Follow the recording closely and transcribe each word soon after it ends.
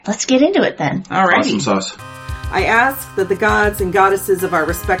Let's get into it then. All right. Awesome sauce. I ask that the gods and goddesses of our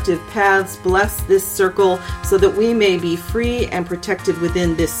respective paths bless this circle so that we may be free and protected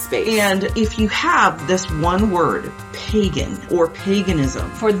within this space. And if you have this one word, pagan or paganism.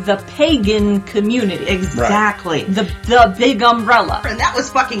 For the pagan community. Exactly. The big umbrella. And that was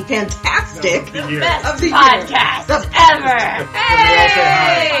fucking fantastic. Best Of the year. podcast ever.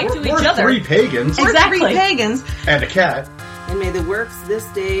 Hey! To each We're other. three pagans We're Exactly. three pagans. and a cat. And may the works this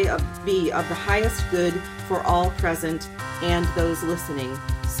day be of the highest good for all present and those listening.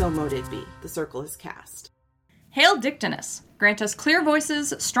 So mote it be. The circle is cast. Hail Dictinus, grant us clear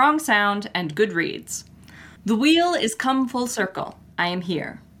voices, strong sound, and good reads. The wheel is come full circle. I am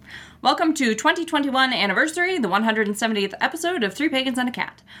here. Welcome to 2021 Anniversary, the 170th episode of Three Pagans and a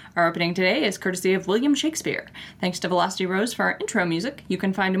Cat. Our opening today is courtesy of William Shakespeare. Thanks to Velocity Rose for our intro music. You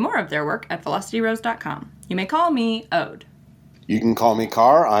can find more of their work at velocityrose.com. You may call me Ode. You can call me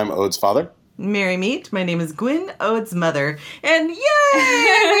Carr. I'm Ode's father. Merry meet. My name is Gwyn, Ode's mother. And yay!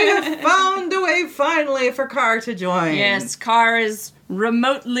 We have found a way finally for Carr to join. Yes, Carr is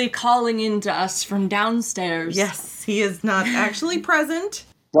remotely calling in to us from downstairs. Yes, he is not actually present.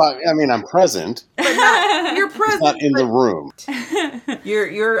 Well, I mean, I'm present, You're present. not in the room.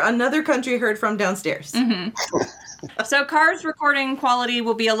 You're another country heard from downstairs. So Carr's recording quality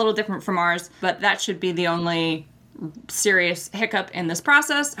will be a little different from ours, but that should be the only serious hiccup in this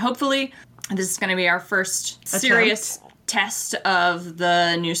process. Hopefully, this is going to be our first serious test of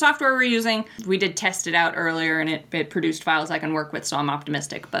the new software we're using. We did test it out earlier, and it produced files I can work with, so I'm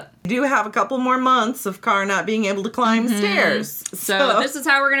optimistic. But We do have a couple more months of Carr not being able to climb stairs. so this is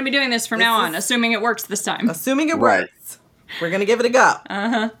how we're going to be doing this from now on, assuming it works this time. Assuming it Right. works. We're going to give it a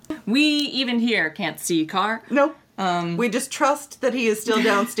go. We, even here, can't see Carr. Nope. We just trust that he is still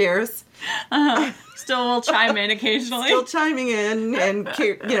downstairs, Still will chime in occasionally. still chiming in and,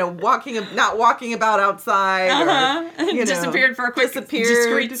 not walking about outside. Or, Disappeared for a quick,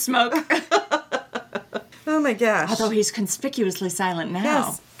 discreet smoke. Oh my gosh. Although he's conspicuously silent now.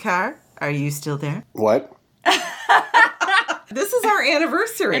 Yes. Carr, are you still there? What? This is our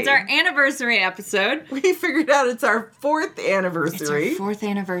anniversary. It's our anniversary episode. We figured out it's our fourth anniversary. It's our fourth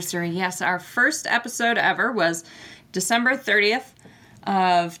anniversary. Yes, our first episode ever was December 30th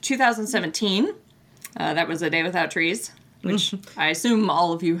of 2017. That was A Day Without Trees, which I assume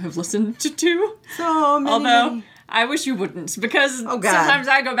all of you have listened to. So many. Although, I wish you wouldn't, because sometimes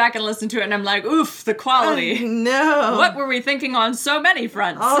I go back and listen to it and I'm like, oof, the quality. No. What were we thinking on so many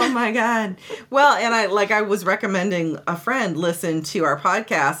fronts? Oh my God. Well, and I was recommending a friend listen to our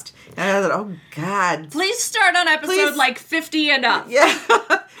podcast, and I thought, oh God. Please start on episode Please. 50 and up. Yeah.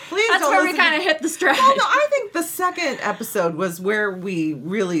 Please That's don't where we listen to- kind of hit the stride. Well, no, I think the second episode was where we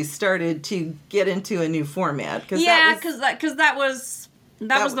really started to get into a new format. Yeah, because that was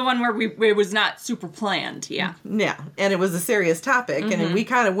the one where it was not super planned. Yeah. Yeah, and it was a serious topic, and we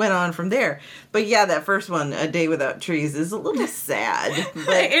kind of went on from there. But yeah, that first one, A Day Without Trees, is a little sad.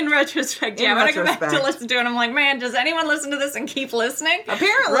 But In retrospect, In when I go back to retrospect. listen to it, I'm like, man, does anyone listen to this and keep listening?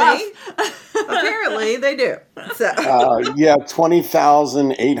 apparently they do. So, Yeah,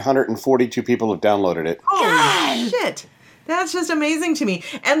 20,842 people have downloaded it. holy shit. That's just amazing to me.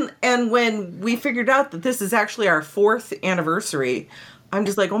 And when we figured out that this is actually our fourth anniversary, I'm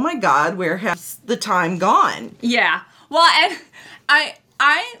just like, oh my God, where has the time gone? Yeah. Well, and I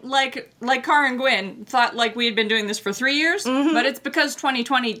like Carr and Gwyn thought like we had been doing this for 3 years, but it's because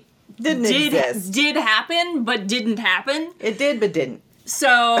 2020 Exist. did happen, but didn't happen. It did, but didn't. So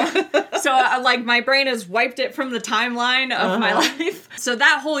like my brain has wiped it from the timeline of my life. So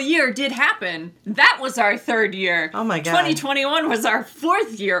that whole year did happen. That was our third year. Oh my God. 2021 was our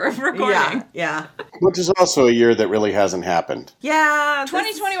fourth year of recording. Yeah. Which is also a year that really hasn't happened. Yeah.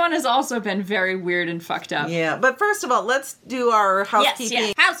 2021 has also been very weird and fucked up. Yeah, but first of all, let's do our housekeeping.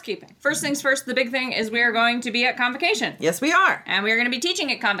 Yes. Housekeeping. First things first, the big thing is we are going to be at Convocation. Yes, we are. And we are going to be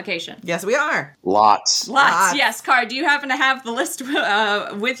teaching at Convocation. Yes, we are. Lots. Lots. Yes, Carr, do you happen to have the list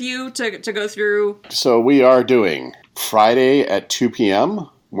with you to go through? So we are doing Friday at 2 p.m.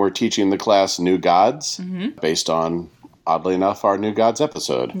 We're teaching the class New Gods, based on, oddly enough, our New Gods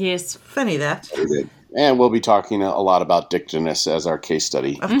episode. Yes. Funny that. And we'll be talking a lot about Dictinus as our case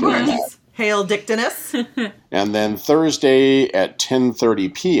study. Of course. Hail Dictinus. And then Thursday at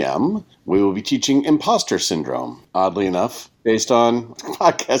 10:30 p.m., we will be teaching Imposter Syndrome, oddly enough, based on a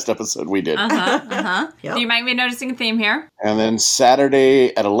podcast episode we did. Yep. You might be noticing a theme here. And then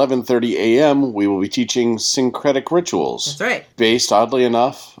Saturday at 11:30 a.m., we will be teaching Syncretic Rituals. That's right. Based, oddly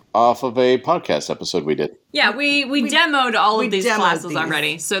enough, off of a podcast episode we did. Yeah, we demoed all of these demoed classes these.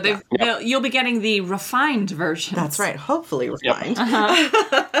 already, so you'll be getting the refined version. That's right. Hopefully refined.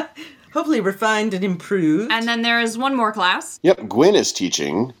 Hopefully refined and improved. And then there is one more class. Yep, Gwen is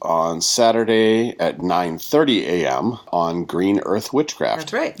teaching on Saturday at 9:30 a.m. on Green Earth Witchcraft.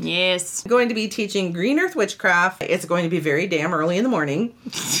 That's right. Yes. I'm going to be teaching Green Earth Witchcraft. It's going to be very damn early in the morning.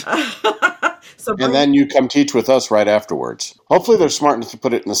 So And then you come teach with us right afterwards. Hopefully they're smart enough to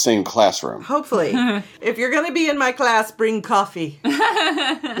put it in the same classroom. hopefully, if you're going to be in my class, bring coffee.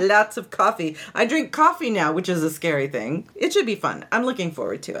 Lots of coffee. I drink coffee now, which is a scary thing. It should be fun. I'm looking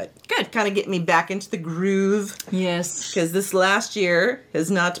forward to it. Good. Kind of get me back into the groove. Yes. Because this last year has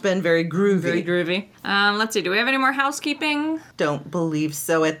not been very groovy. Very groovy. Let's see. Do we have any more housekeeping? Don't believe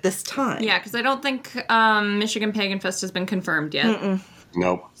so at this time. Yeah, because I don't think Michigan Pagan Fest has been confirmed yet.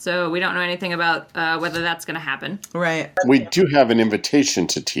 Nope. So we don't know anything about whether that's going to happen. Right. We do have an invitation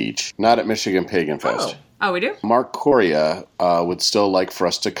to teach, not at Michigan Pagan Fest. Oh, we do? Mark Coria would still like for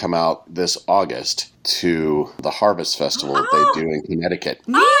us to come out this August to the Harvest Festival that they do in Connecticut.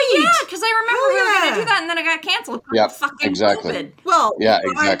 Oh, yeah, because I remember we were yeah. going to do that and then it got canceled. Yep, Fucking exactly. COVID. Well, Yeah,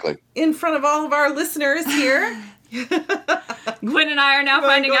 exactly. in front of all of our listeners here. Gwen and I are now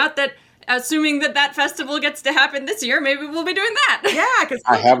finding out that, assuming that festival gets to happen this year, maybe we'll be doing that. Yeah, because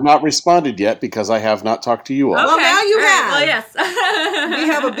I have not responded yet because I have not talked to you all. Well, now you All right, have. Well, yes. we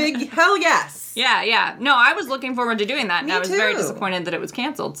have a big hell yes. Yeah. No, I was looking forward to doing that, and Me I was very too. disappointed that it was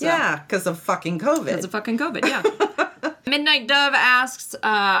canceled. So. Yeah, because of fucking COVID. Because of fucking COVID, yeah. Midnight Dove asks,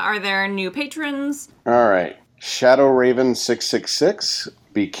 are there new patrons? All right. Shadow Raven 666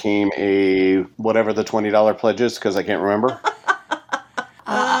 became a whatever the $20 pledge is because I can't remember.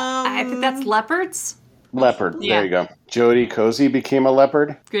 I think that's leopards. Leopard. Yeah. There you go. Jody Cozy became a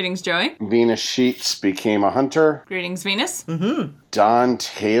leopard. Greetings, Joey. Venus Sheets became a hunter. Greetings, Venus. Don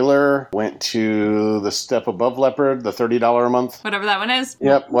Taylor went to the step above leopard, the $30 a month. Whatever that one is.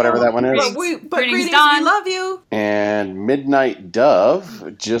 Yep, whatever that one is. But Greetings, greetings, Dawn. we love you. And Midnight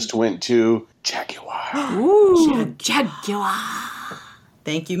Dove just went to Jaguar. Ooh, Jaguar.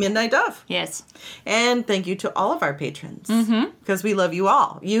 Thank you, Midnight Dove. Yes. And thank you to all of our patrons. Because we love you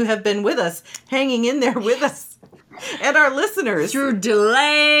all. You have been with us, hanging in there with us. And our listeners. Through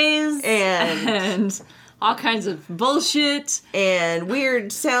delays And and all kinds of bullshit and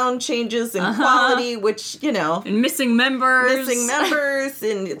weird sound changes and quality, which, and missing members.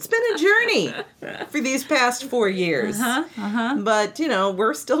 and it's been a journey for these past 4 years. But,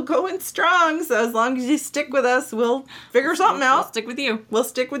 we're still going strong, so as long as you stick with us, we'll figure something I'll out. stick with you. We'll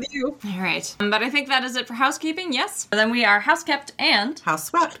stick with you. All right. But I think that is it for housekeeping, yes? Then we are house kept and House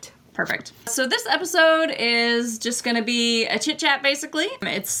swept. perfect. So this episode is just going to be a chit chat, basically.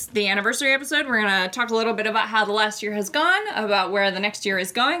 It's the anniversary episode. We're going to talk a little bit about how the last year has gone, about where the next year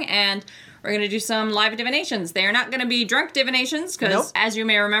is going, and we're going to do some live divinations. They are not going to be drunk divinations because, Nope. as you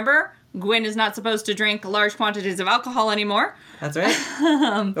may remember, Gwen is not supposed to drink large quantities of alcohol anymore. That's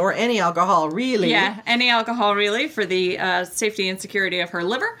right. Or any alcohol, really. Yeah, any alcohol, really, for the safety and security of her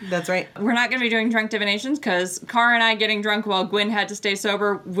liver. That's right. We're not going to be doing drunk divinations because Cara and I getting drunk while Gwen had to stay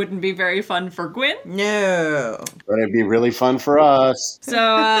sober wouldn't be very fun for Gwen. No. But it'd be really fun for us. So,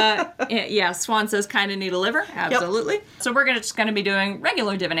 yeah, Swan says kind of need a liver. Absolutely. So we're just going to be doing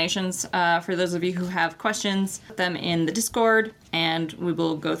regular divinations. For those of you who have questions, put them in the Discord, and we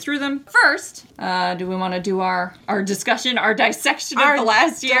will go through them. First, do we want to do our discussion, our dissection of the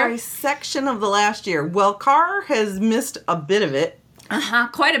last year? Dissection of the last year. Well, Carr has missed a bit of it.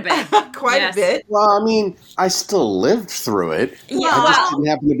 Quite a bit. Quite Yes. a bit. Well, I mean, I still lived through it. Yeah, I just well, didn't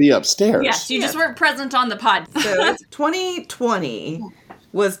happen to be upstairs. yes, you just weren't present on the pod. So 2020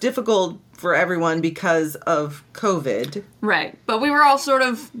 was difficult for everyone because of COVID. Right. But we were all sort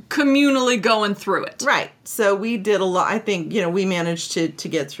of communally going through it. Right. So we did a lot. I think, we managed to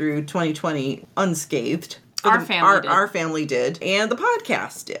get through 2020 unscathed. Our family did. Our family did. And the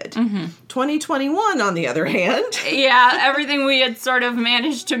podcast did. 2021, on the other hand. Yeah, everything we had sort of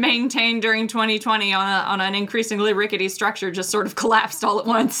managed to maintain during 2020 on an increasingly rickety structure just sort of collapsed all at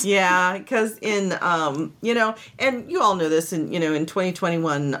once. Yeah, because in, and you all know this, in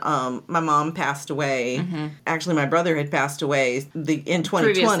 2021, my mom passed away. Actually, my brother had passed away in 2020,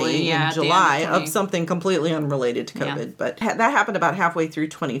 Previously, yeah, in at the end July, of of 20. something completely unrelated to COVID. Yeah. But that happened about halfway through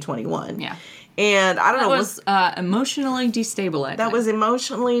 2021. Yeah. And I don't That know. was emotionally destabilizing. That was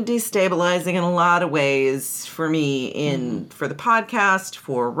emotionally destabilizing in a lot of ways for me for the podcast,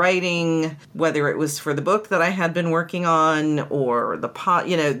 for writing, whether it was for the book that I had been working on or the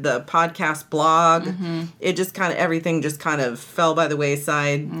podcast blog. It just everything just kind of fell by the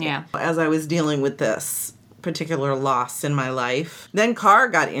wayside. Yeah. As I was dealing with this particular loss in my life. Then Carr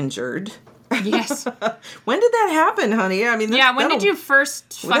got injured. Yes. When did that happen, honey? I mean, When did you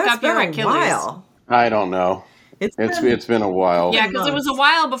first fuck up your Achilles? While. I don't know. It's been a while. Yeah, because it was a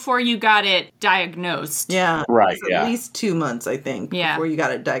while before you got it diagnosed. Yeah. Right, It was at least 2 months, I think, before you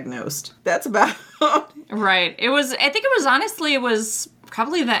got it diagnosed. That's about... Right. It was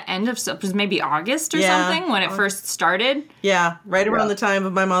probably the end of, it was maybe August or something when it first started. Yeah, right around the time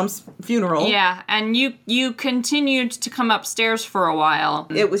of my mom's funeral. Yeah, and you continued to come upstairs for a while.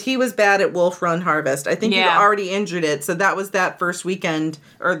 He was bad at Wolf Run Harvest. I think he already injured it, so that was that first weekend,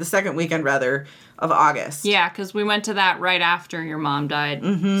 or the second weekend rather, of August. Yeah, because we went to that right after your mom died.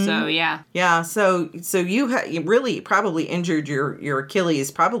 Mm-hmm. So yeah. Yeah, so you really probably injured your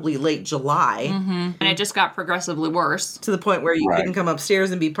Achilles probably late July. Mm-hmm. And it just got progressively worse. To the point where you couldn't come upstairs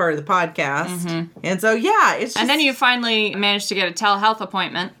and be part of the podcast. Mm-hmm. And so, yeah, it's just... And then you finally managed to get a telehealth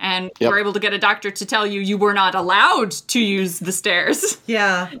appointment and were able to get a doctor to tell you were not allowed to use the stairs.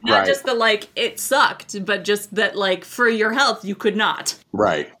 Yeah. Not just that, it sucked, but just that, for your health, you could not.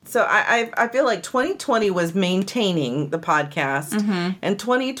 Right. So I feel like 2020 was maintaining the podcast, and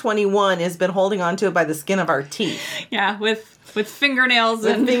 2021 has been holding on to it by the skin of our teeth. Yeah, with fingernails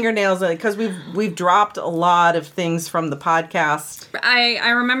because we've dropped a lot of things from the podcast. I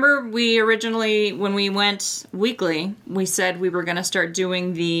remember we originally, when we went weekly, we said we were going to start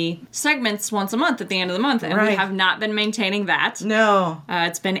doing the segments once a month at the end of the month, and we have not been maintaining that. No.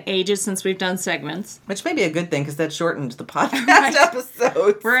 It's been ages since we've done segments. Which may be a good thing, because that shortened the podcast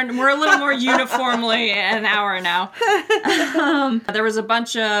episodes. We're a little more uniformly an hour now. There was a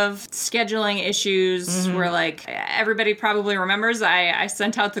bunch of scheduling issues where, everybody probably remembers I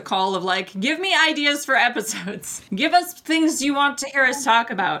sent out the call of give me ideas for episodes. Give us things you want to hear us talk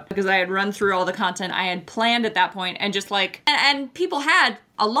about. Because I had run through all the content I had planned at that point, and just and people had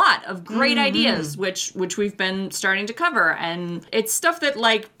a lot of great ideas, which we've been starting to cover. And it's stuff that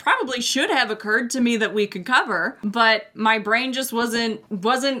probably should have occurred to me that we could cover, but my brain just wasn't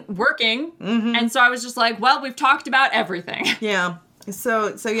working. And so I was just well, we've talked about everything. Yeah.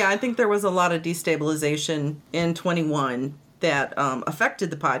 So yeah, I think there was a lot of destabilization in 21 that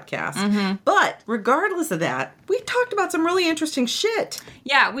affected the podcast. But regardless of that, we talked about some really interesting shit.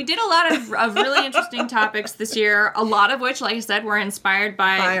 Yeah, we did a lot of really interesting topics this year, a lot of which, like I said, were inspired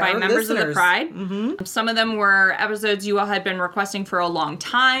by members listeners. of the Pride. Some of them were episodes you all had been requesting for a long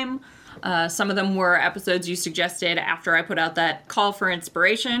time. Some of them were episodes you suggested after I put out that call for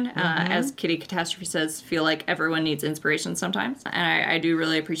inspiration. As Kitty Catastrophe says, feel like everyone needs inspiration sometimes. And I do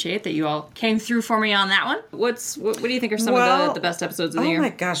really appreciate that you all came through for me on that one. What do you think are some of the best episodes of the year? Oh my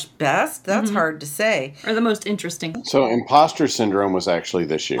gosh, best? That's hard to say. Or the most interesting? So Imposter Syndrome was actually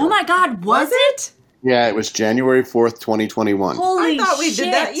this year. Oh my God, was it? Yeah, it was January 4th, 2021. Holy I thought we shit.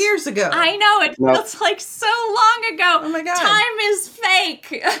 did that years ago. I know, it feels like so long ago. Oh my God. Time is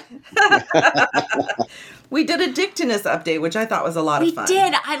fake. We did a Dictinus update, which I thought was a lot of fun. We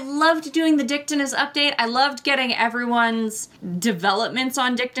did. I loved doing the Dictinus update. I loved getting everyone's developments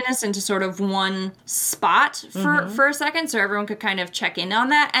on Dictinus into sort of one spot for a second, so everyone could kind of check in on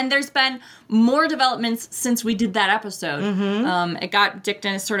that. And there's been more developments since we did that episode. It got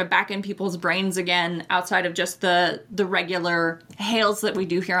Dictinus sort of back in people's brains again, outside of just the regular hails that we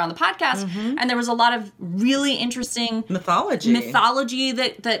do here on the podcast. And there was a lot of really interesting mythology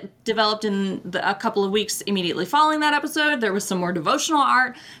that developed in a couple of weeks immediately following that episode. There was some more devotional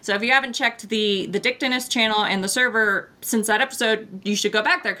art. So if you haven't checked the Dictinus channel and the server since that episode, you should go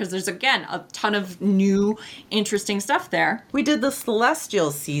back there, because there's, again, a ton of new, interesting stuff there. We did the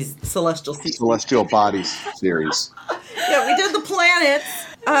Celestial Bodies series. Yeah, we did the planets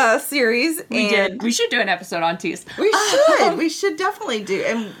series. We did. We should do an episode on teas. We should. We should definitely do.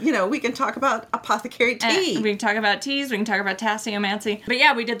 And, we can talk about apothecary tea. We can talk about teas. We can talk about tasseomancy. But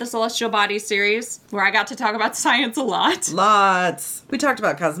yeah, we did the Celestial Bodies series, where I got to talk about science a lot. Lots. We talked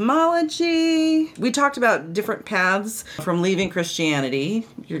about cosmology. We talked about different paths from leaving Christianity,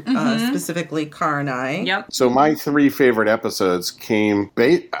 specifically Carr and I. Yep. So my 3 favorite episodes came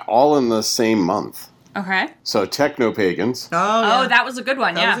all in the same month. Okay. So Techno-Pagans. Oh, that was a good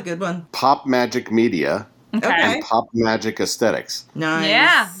one, That was a good one. Pop Magic Media. Okay. And Pop Magic Aesthetics. Nice.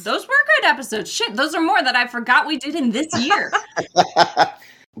 Yeah, those were good episodes. Shit, those are more that I forgot we did in this year.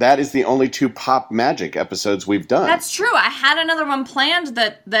 That is the only 2 Pop Magic episodes we've done. That's true. I had another one planned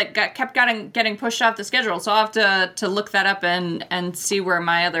that kept getting pushed off the schedule, so I'll have to look that up and see where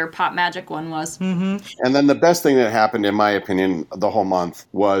my other Pop Magic one was. And then the best thing that happened, in my opinion, the whole month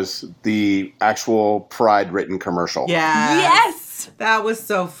was the actual Pride written commercial. Yeah. Yes! hilarious. That was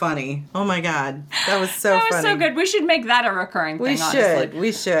so funny. Oh my God. That was so That was funny. so good. We should make that a recurring thing, We honestly.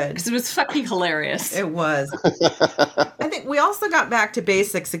 We should. Because it was fucking hilarious. It was. I think we also got back to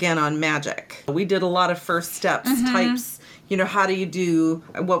basics again on magic. We did a lot of first steps types. You know, how do you do,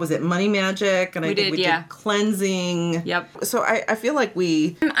 what was it, money magic? And I think we did cleansing. Yep. So I feel like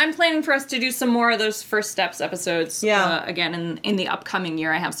I'm planning for us to do some more of those first steps episodes. Yeah. Again, in the upcoming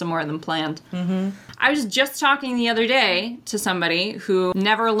year, I have some more of them planned. Mm-hmm. I was just talking the other day to somebody who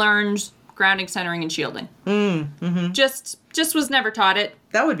never learned grounding, centering, and shielding. Just was never taught it.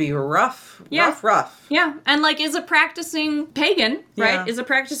 that would be rough. Yeah. Rough. Yeah, and like is a practicing pagan, right? Yeah. Is a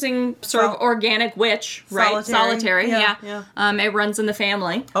practicing sort of organic witch, right? Solitary. Yeah. Yeah. It runs in the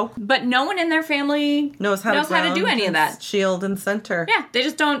family. Oh. But no one in their family Knows how to do ground any of and that. Shield and center. Yeah, they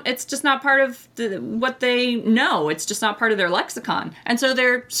just don't. It's just not part of what they know. It's just not part of their lexicon, and so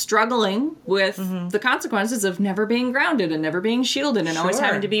they're struggling with the consequences of never being grounded and never being shielded, and always Sure.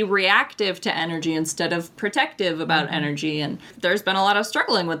 having to be reactive to energy instead of protective about energy. And there's been a lot of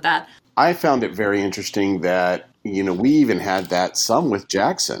struggling with that. I found it very interesting that, you know, we even had that some with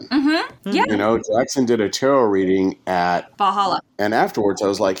Jackson. Yeah, You know, Jackson did a tarot reading Valhalla. and afterwards I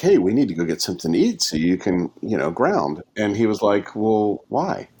was like, hey, we need to go get something to eat so you can, you know, ground. And he was like, well,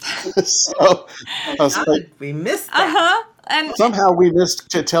 why? So I was like, We missed that. And somehow we missed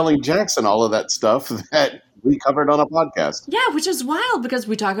telling Jackson all of that stuff that we covered on a podcast. yeah, which is wild because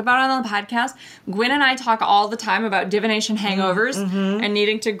we talk about it on the podcast. Gwen and I talk all the time about divination hangovers and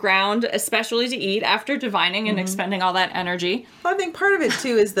needing to ground, especially to eat after divining and expending all that energy. I think part of it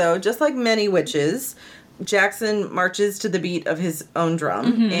too is, though, just like many witches, Jackson marches to the beat of his own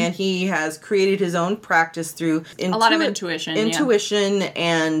drum, and he has created his own practice through A lot of intuition.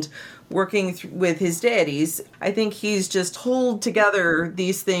 and working with his deities. I think he's just pulled together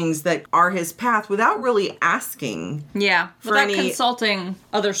these things that are his path without really asking. Yeah, For without any- consulting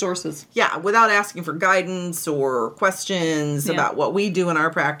other sources. Yeah, without asking for guidance or questions about what we do in our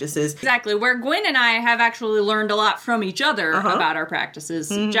practices. Exactly, where Gwen and I have actually learned a lot from each other about our practices.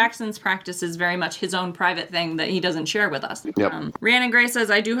 Jackson's practice is very much his own private thing that he doesn't share with us. Yep. Rhiannon Gray says,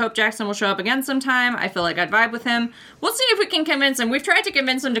 I do hope Jackson will show up again sometime. I feel like I'd vibe with him. We'll see if we can convince him. We've tried to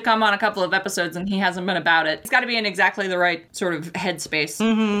convince him to come on a couple of episodes and he hasn't been about it. He's got to be in exactly the right sort of headspace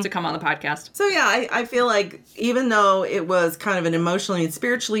to come on the podcast. So yeah, I feel like even though it was kind of an emotionally and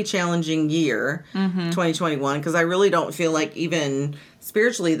spiritually challenging year, 2021, because I really don't feel like even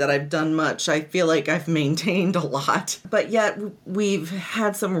spiritually that I've done much. I feel like I've maintained a lot. But yet we've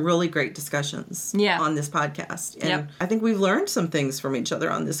had some really great discussions on this podcast. And I think we've learned some things from each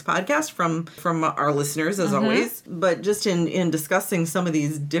other on this podcast, from our listeners, as always. But just in discussing some of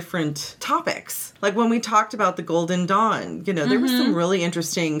these different topics. Like when we talked about the Golden Dawn, you know, there was some really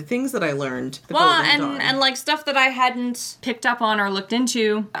interesting things that I learned. And like stuff that I hadn't picked up on or looked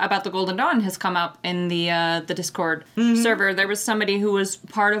into about the Golden Dawn has come up in the Discord server. There was somebody who was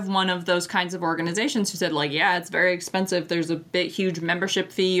part of one of those kinds of organizations who said, like, yeah, it's very expensive. There's a huge membership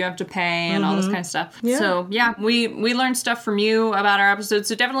fee you have to pay and all this kind of stuff. Yeah. So yeah, we learned stuff from you about our episodes.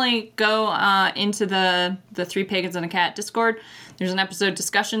 So definitely go into the Three Pagans and a Cat Discord. There's an episode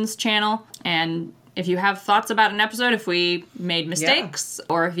discussions channel, and if you have thoughts about an episode, if we made mistakes,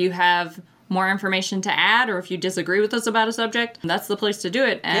 or if you have more information to add, or if you disagree with us about a subject, that's the place to do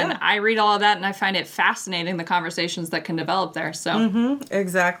it. And I read all of that, and I find it fascinating, the conversations that can develop there. So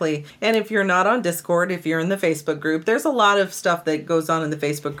Exactly. And if you're not on Discord, if you're in the Facebook group, there's a lot of stuff that goes on in the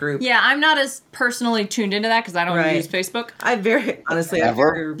Facebook group. yeah, I'm not as personally tuned into that because I don't use Facebook. I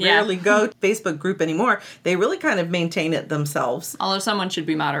rarely go to Facebook group anymore. They really kind of maintain it themselves. Although someone should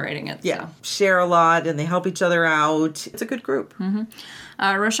be moderating it. Yeah. Share a lot and they help each other out. It's a good group.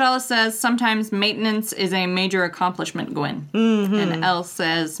 Rochella says, sometimes maintenance is a major accomplishment, Gwen. And Elle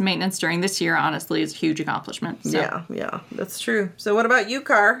says, maintenance during this year, honestly, is a huge accomplishment. So. Yeah, that's true. So what about you,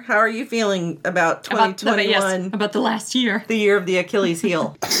 Car? How are you feeling about 2021? About the last year. The year of the Achilles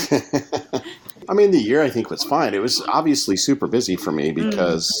heel. I mean, the year I think was fine. It was obviously super busy for me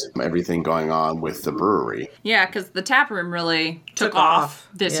because everything going on with the brewery. Yeah, because the tap room really took off. off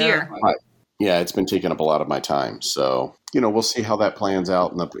this Yeah. year. Yeah, it's been taking up a lot of my time. So, you know, we'll see how that plans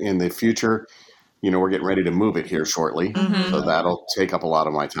out in the future. You know, we're getting ready to move it here shortly. So that'll take up a lot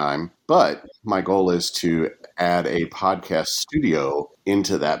of my time. But my goal is to add a podcast studio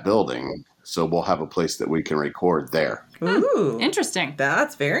into that building. So we'll have a place that we can record there. Ooh. Interesting.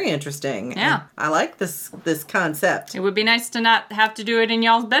 That's very interesting. Yeah. I like this concept. It would be nice to not have to do it in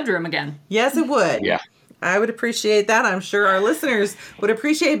y'all's bedroom again. Yes, it would. Yeah. I would appreciate that. I'm sure our listeners would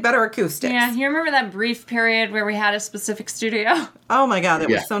appreciate better acoustics. Yeah, you remember that brief period where we had a specific studio? Oh my God, that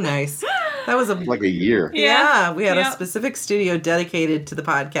was so nice. That was like a year. Yeah, we had Yeah. a specific studio dedicated to the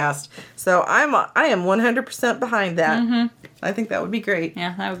podcast. So I am 100% behind that. I think that would be great.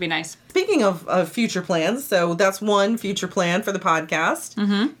 Yeah, that would be nice. Speaking of future plans, so that's one future plan for the podcast,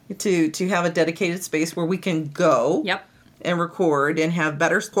 to have a dedicated space where we can go Yep. and record and have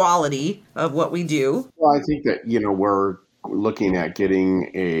better quality of what we do. Well, I think that, we're looking at getting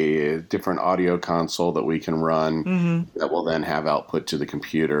a different audio console that we can run that will then have output to the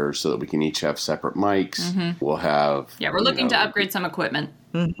computer so that we can each have separate mics. We'll have... Yeah, we're looking to upgrade some equipment.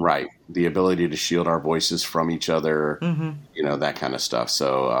 Right. The ability to shield our voices from each other, that kind of stuff.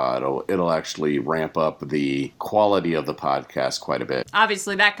 So it'll actually ramp up the quality of the podcast quite a bit.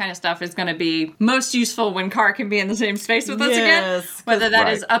 Obviously, that kind of stuff is going to be most useful when Car can be in the same space with us again. Yes, Whether that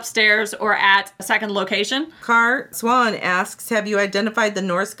Right. is upstairs or at a second location. Car Swan asks, have you identified the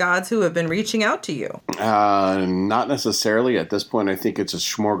Norse gods who have been reaching out to you? Not necessarily. At this point, I think it's a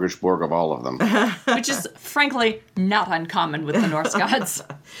smorgasbord of all of them. Which is, frankly, not uncommon with the Norse gods.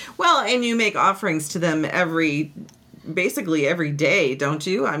 Well, and you make offerings to them basically every day, don't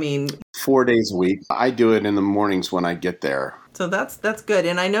you? I mean, 4 days a week. I do it in the mornings when I get there. so that's good.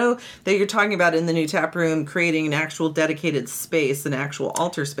 And I know that you're talking about in the new tap room creating an actual dedicated space, an actual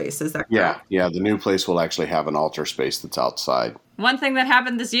altar space. Is that correct? Yeah. The new place will actually have an altar space that's outside. One thing that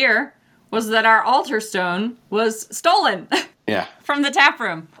happened this year was that our altar stone was stolen Yeah. from the tap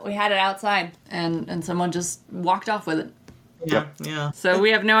room. We had it outside, and someone just walked off with it. Yeah. So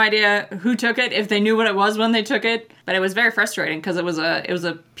we have no idea who took it, if they knew what it was when they took it. But it was very frustrating because it was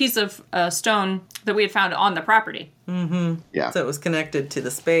a piece of stone that we had found on the property. Yeah. So it was connected to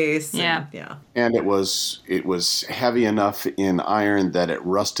the space. Yeah. Yeah. And it was heavy enough in iron that it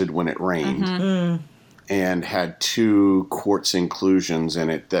rusted when it rained. And had 2 quartz inclusions in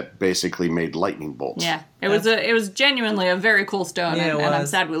it that basically made lightning bolts. Yeah, it was genuinely a very cool stone, Yeah, it and I'm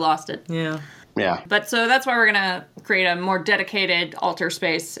was. sad we lost it. Yeah. Yeah. But so that's why we're gonna create a more dedicated altar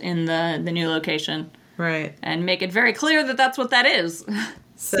space in the new location Right. and make it very clear that that's what that is.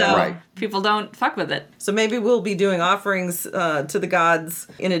 So Right. people don't fuck with it. So maybe we'll be doing offerings to the gods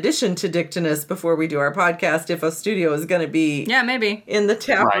in addition to Dictinus before we do our podcast if a studio is going to be Yeah, maybe. in the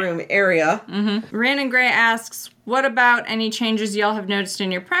tap Right. room area. Rhiannon Gray asks, what about any changes y'all have noticed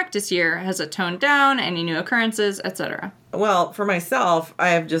in your practice year? Has it toned down? Any new occurrences, etc.? Well, for myself, I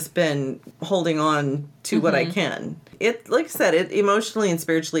have just been holding on to what I can. It, like I said, emotionally and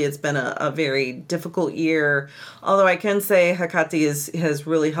spiritually, it's been a very difficult year. Although I can say Hecate has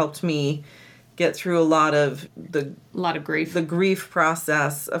really helped me get through a lot of A lot of grief. the grief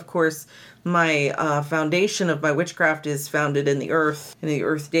process. Of course, my foundation of my witchcraft is founded in the earth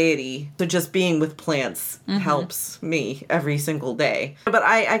deity. So just being with plants helps me every single day. But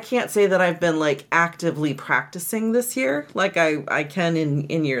I can't say that I've been like actively practicing this year like I can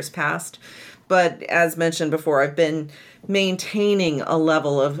in years past. But as mentioned before, I've been maintaining a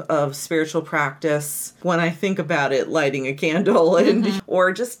level of spiritual practice when I think about it, lighting a candle and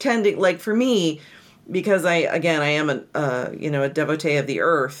or just tending, like for me, because I am a devotee of the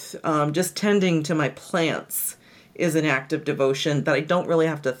earth, just tending to my plants is an act of devotion that I don't really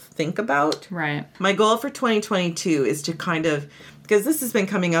have to think about. Right. My goal for 2022 is to kind of, because this has been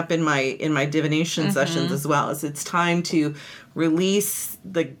coming up in my divination sessions as well, is it's time to release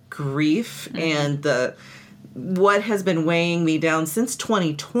the grief and what has been weighing me down since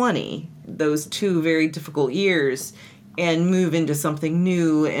 2020, those 2 very difficult years, and move into something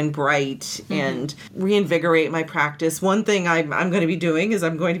new and bright and reinvigorate my practice. One thing I'm going to be doing is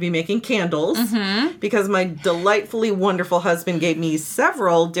I'm going to be making candles because my delightfully wonderful husband gave me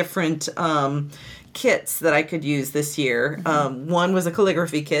several different kits that I could use this year. One was a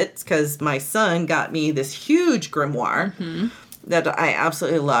calligraphy kit because my son got me this huge grimoire that I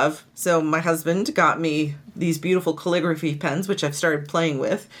absolutely love. So my husband got me these beautiful calligraphy pens, which I've started playing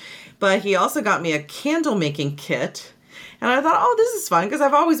with. But he also got me a candle making kit. And I thought, oh, this is fun because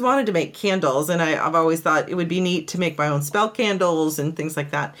I've always wanted to make candles. And I've always thought it would be neat to make my own spell candles and things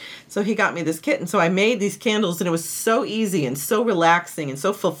like that. So he got me this kit. And so I made these candles and it was so easy and so relaxing and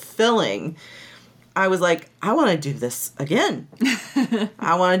so fulfilling. I was like, I want to do this again.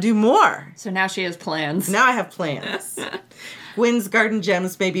 I want to do more. So now she has plans. Now I have plans. Gwen's Garden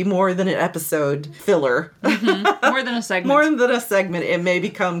Gems may be more than an episode filler. More than a segment. More than a segment. It may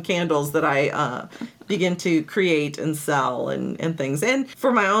become candles that I begin to create and sell and things. And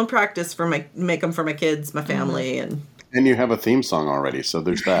for my own practice, make them for my kids, my family. And you have a theme song already, so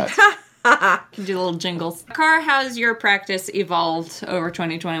there's that. Do little jingles. Car, how's your practice evolved over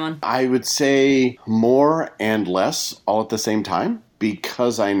 2021? I would say more and less all at the same time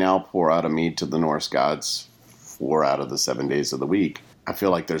because I now pour out a mead to the Norse gods 4 out of the 7 days of the week. I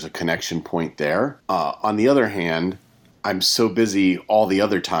feel like there's a connection point there. On the other hand, I'm so busy all the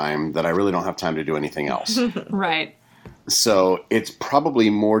other time that I really don't have time to do anything else. Right. So it's probably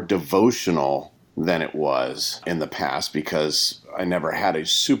more devotional than it was in the past because I never had a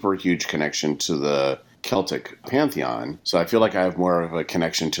super huge connection to the Celtic pantheon. So I feel like I have more of a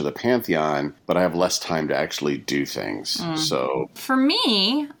connection to the pantheon, but I have less time to actually do things. So For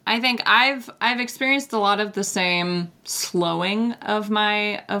me, I think I've experienced a lot of the same slowing of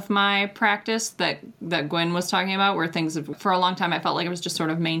my practice that Gwen was talking about, where things have, for a long time I felt like I was just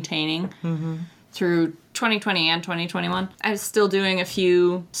sort of maintaining through 2020 and 2021. I was still doing a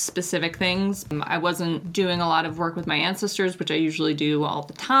few specific things. I wasn't doing a lot of work with my ancestors, which I usually do all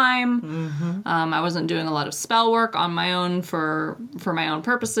the time. I wasn't doing a lot of spell work on my own for my own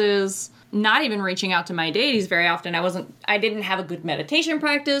purposes. Not even reaching out to my deities very often. I didn't have a good meditation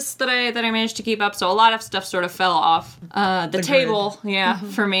practice that I managed to keep up. So a lot of stuff sort of fell off the table,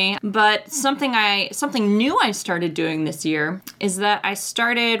 for me. But something new I started doing this year is that I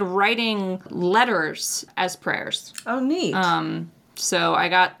started writing letters as prayers. Oh, neat. So I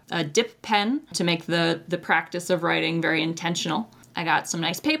got a dip pen to make the practice of writing very intentional. I got some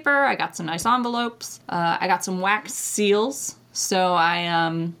nice paper. I got some nice envelopes. I got some wax seals. So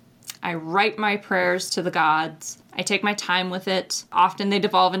I write my prayers to the gods. I take my time with it. Often they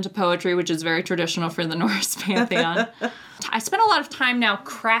devolve into poetry, which is very traditional for the Norse pantheon. I spend a lot of time now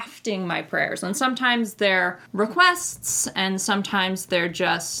crafting my prayers, and sometimes they're requests, and sometimes they're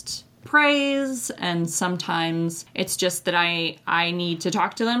just praise, and sometimes it's just that I need to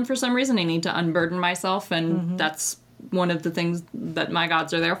talk to them for some reason. I need to unburden myself, and that's one of the things that my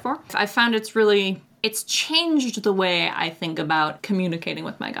gods are there for. I found it's changed the way I think about communicating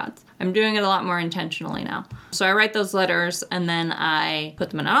with my gods. I'm doing it a lot more intentionally now. So I write those letters, and then I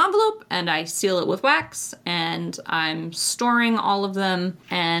put them in an envelope, and I seal it with wax, and I'm storing all of them,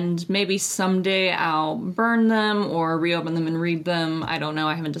 and maybe someday I'll burn them or reopen them and read them. I don't know.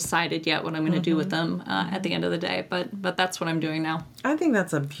 I haven't decided yet what I'm going to do with them at the end of the day, but that's what I'm doing now. I think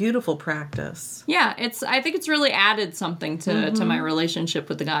that's a beautiful practice. Yeah, I think it's really added something to my relationship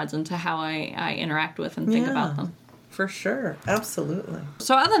with the gods and to how I interact with and think about them. For sure. Absolutely.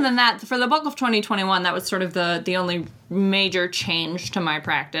 So other than that, for the bulk of 2021, that was sort of the only major change to my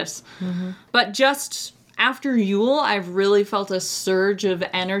practice. But just after Yule, I've really felt a surge of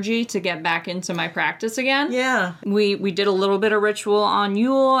energy to get back into my practice again. Yeah. We did a little bit of ritual on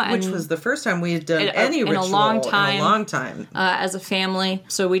Yule. Which was the first time we had done any in ritual a long time. in a long time. As a family.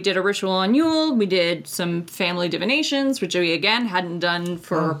 So we did a ritual on Yule. We did some family divinations, which we, again, hadn't done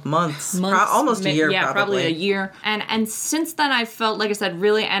for months. Almost a year, yeah, probably a year. And since then, I felt, like I said,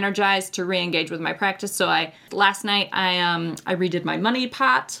 really energized to re-engage with my practice. So last night, I redid my money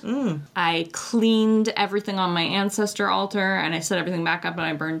pot. I cleaned everything on my ancestor altar, and I set everything back up, and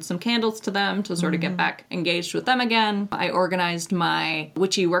I burned some candles to them to sort of get back engaged with them again. I organized my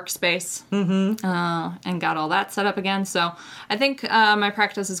witchy workspace and got all that set up again. So I think my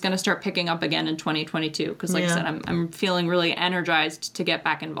practice is going to start picking up again in 2022 because, like I said, I'm feeling really energized to get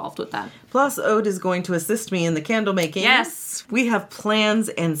back involved with that. Plus, Ode is going to assist me in the candle making. Yes. We have plans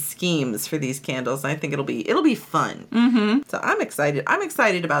and schemes for these candles. I think it'll be fun. So I'm excited. I'm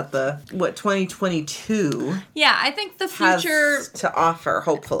excited about what 2022 Yeah, I think the future has to offer,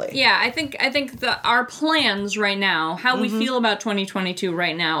 hopefully. Yeah, I think our plans right now, how we feel about 2022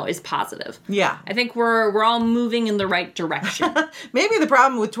 right now is positive. Yeah. I think we're all moving in the right direction. Maybe the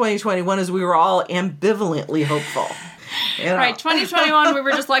problem with 2021 is we were all ambivalently hopeful. You know? Right, 2021 we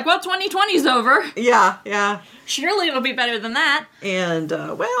were just like, well, 2020's over. Yeah. Surely it'll be better than that. And,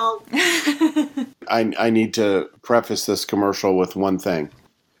 well... I need to preface this commercial with one thing.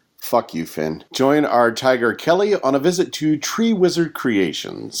 Fuck you, Finn. Join our Tiger Kelly on a visit to Tree Wizard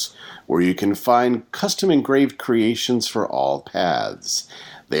Creations, where you can find custom engraved creations for all paths.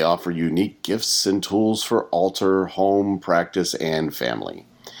 They offer unique gifts and tools for altar, home, practice, and family.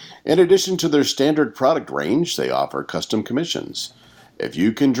 In addition to their standard product range, they offer custom commissions. If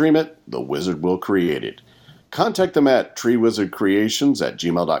you can dream it, the wizard will create it. Contact them at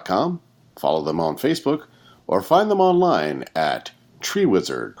treewizardcreations@gmail.com, follow them on Facebook, or find them online at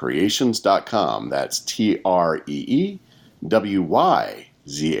treewizardcreations.com. That's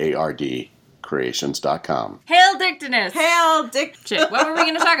TREEWYZARD creations.com. Hail Dictinus! Hail Dick... Shit, what were we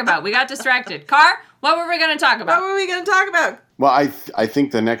going to talk about? We got distracted. Car, what were we going to talk What about? were we going to talk about? Well, I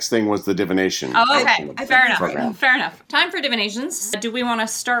think the next thing was the divination. Oh, okay. Fair enough. Program. Fair enough. Time for divinations. Do we want to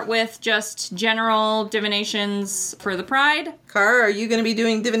start with just general divinations for the Pride? Car, are you going to be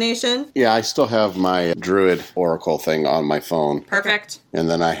doing divination? Yeah, I still have my Druid Oracle thing on my phone. Perfect. And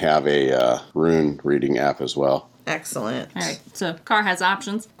then I have a rune reading app as well. Excellent. All right, so Car has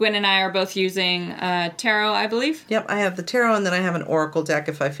options. Gwen and I are both using tarot, I believe. Yep, I have the tarot, and then I have an oracle deck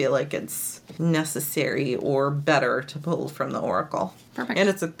if I feel like it's necessary or better to pull from the oracle. Perfect. And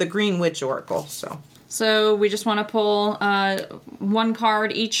it's the Green Witch Oracle, So we just want to pull one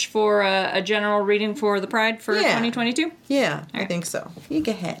card each for a general reading for the Pride for 2022? Yeah, I think so. You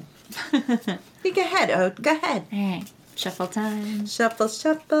go ahead. You go ahead, Ode. Go ahead. All right, shuffle time. Shuffle,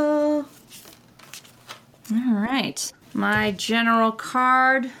 shuffle. All right. My general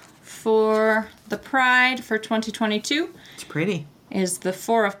card for the Pride for 2022 It's pretty. is the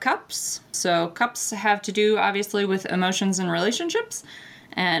Four of Cups. So cups have to do, obviously, with emotions and relationships.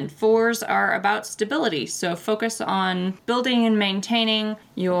 And fours are about stability. So focus on building and maintaining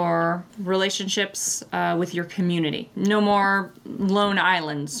your relationships with your community. No more lone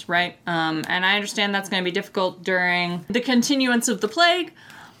islands, right? And I understand that's going to be difficult during the continuance of the plague.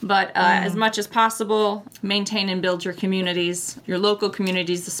 But as much as possible, maintain and build your communities, your local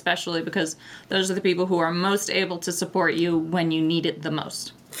communities especially, because those are the people who are most able to support you when you need it the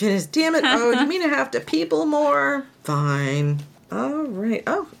most. Finish. Damn it, Ode. You mean I have to people more? Fine. All right.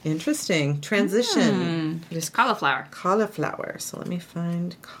 Oh, interesting. Transition. It is Cauliflower. cauliflower. So let me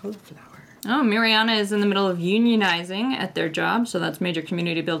find cauliflower. Oh, Mariana is in the middle of unionizing at their job, so that's major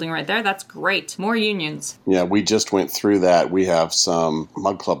community building right there. That's great. More unions. Yeah, we just went through that. We have some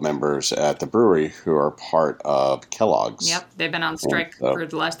Mug Club members at the brewery who are part of Kellogg's. Yep, they've been on strike for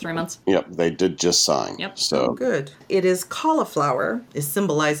the last 3 months. Yep, they did just sign. Yep. So Good. It is cauliflower. It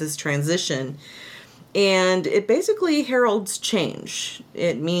symbolizes transition. And it basically heralds change.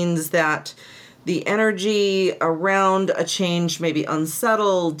 It means that the energy around a change may be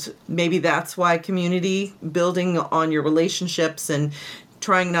unsettled. Maybe that's why community building on your relationships and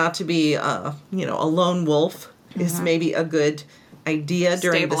trying not to be, a lone wolf is maybe a good idea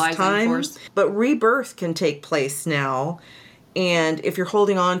during this Stabilizing time. force. But rebirth can take place now. And if you're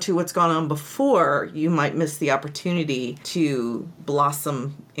holding on to what's gone on before, you might miss the opportunity to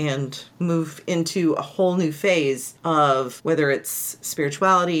blossom and move into a whole new phase of whether it's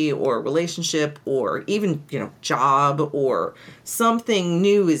spirituality or relationship or even, job or something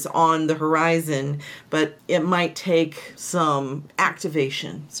new is on the horizon, but it might take some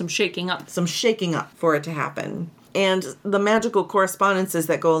activation, Some shaking up. some shaking up for it to happen. And the magical correspondences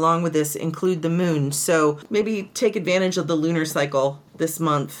that go along with this include the moon. So maybe take advantage of the lunar cycle this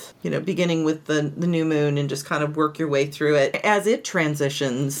month, beginning with the new moon and just kind of work your way through it. As it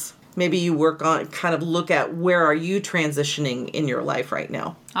transitions, maybe you look at where are you transitioning in your life right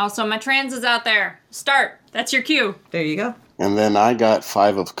now. Also, my trans is out there. Start. That's your cue. There you go. And then I got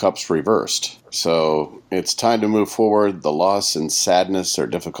Five of Cups reversed. So it's time to move forward. The loss and sadness or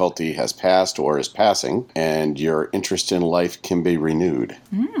difficulty has passed or is passing, and your interest in life can be renewed.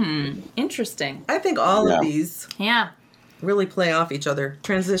 Interesting. I think all of these Yeah. really play off each other.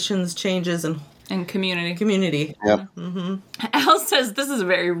 Transitions, changes, and And community. community. Yep. Al says this is a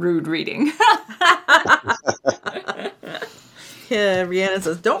very rude reading. Yeah, Rhiannon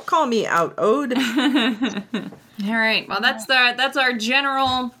says, don't call me out, Ode. All right. Well, that's our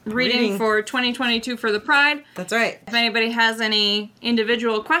general reading for 2022 for the Pride. That's right. If anybody has any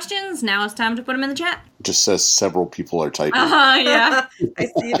individual questions, now it's time to put them in the chat. Just says several people are typing. Yeah. I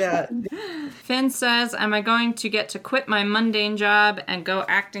see that. Finn says, am I going to get to quit my mundane job and go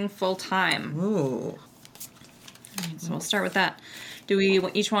acting full time? Ooh. So we'll start with that. Do we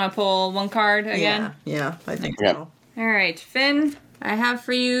each want to pull one card again? Yeah, I think Yeah. so. All right, Finn, I have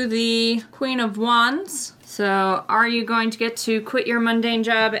for you the Queen of Wands. So, are you going to get to quit your mundane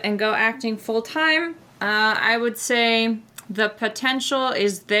job and go acting full time? I would say the potential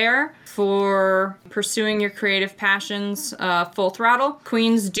is there for pursuing your creative passions full throttle.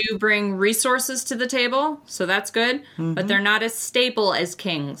 Queens do bring resources to the table, so that's good, but they're not as stable as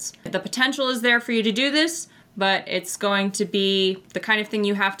kings. The potential is there for you to do this, but it's going to be the kind of thing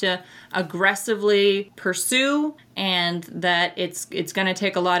you have to aggressively pursue, and that it's going to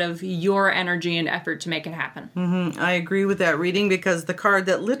take a lot of your energy and effort to make it happen. I agree with that reading because the card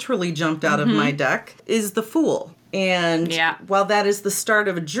that literally jumped out of my deck is the Fool. And while that is the start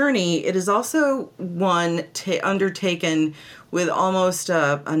of a journey, it is also one undertaken with almost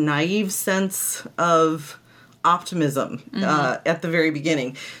a naive sense of optimism at the very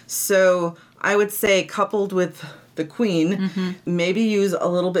beginning. So I would say, coupled with the Queen, maybe use a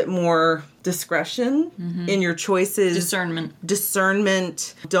little bit more discretion in your choices.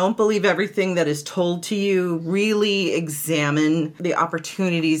 Discernment. Don't believe everything that is told to you. Really examine the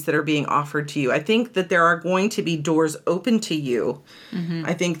opportunities that are being offered to you. I think that there are going to be doors open to you.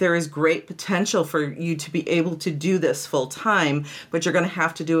 I think there is great potential for you to be able to do this full time, but you're going to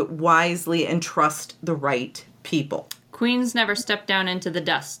have to do it wisely and trust the right people. Queens never step down into the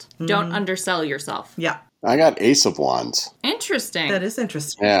dust. Don't undersell yourself. Yeah, I got Ace of Wands. Interesting. that is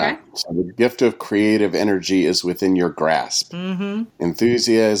interesting. Yeah. Okay. So the gift of creative energy is within your grasp.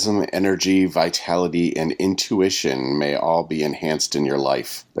 Enthusiasm, energy, vitality, and intuition may all be enhanced in your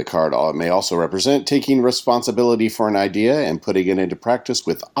life. The card may also represent taking responsibility for an idea and putting it into practice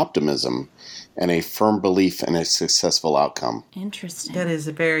with optimism and a firm belief in a successful outcome. Interesting. That is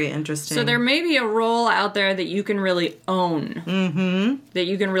very interesting. So there may be a role out there that you can really own. Mm-hmm. That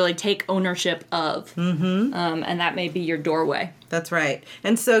you can really take ownership of. Mm-hmm. And that may be your doorway. That's right.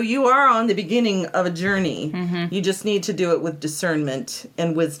 And so you are on the beginning of a journey. You just need to do it with discernment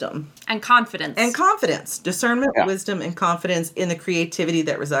and wisdom. And confidence. And confidence. Discernment, Yeah. wisdom, and confidence in the creativity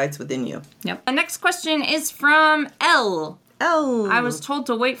that resides within you. Yep. The next question is from L. Oh. I was told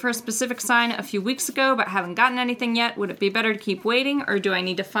to wait for a specific sign a few weeks ago, but haven't gotten anything yet. Would it be better to keep waiting, or do I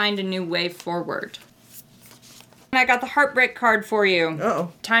need to find a new way forward? And I got the heartbreak card for you.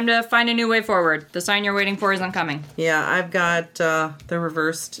 Uh-oh. Time to find a new way forward. The sign you're waiting for isn't coming. Yeah, I've got the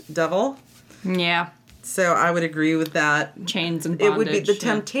reversed devil. Yeah. So I would agree with that. Chains and It bondage. would be the yeah.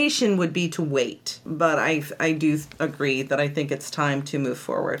 temptation would be to wait, but I do agree that I think it's time to move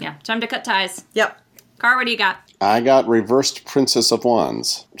forward. Yeah. Time to cut ties. Yep. Car, what do you got? I got reversed Princess of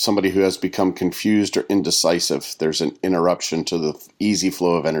Wands. Somebody who has become confused or indecisive. There's an interruption to the easy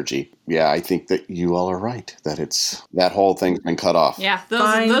flow of energy. Yeah, I think that you all are right. That whole thing's been cut off. Yeah.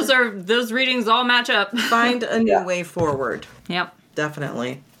 Find- Those readings all match up. Find a new way forward. Yep.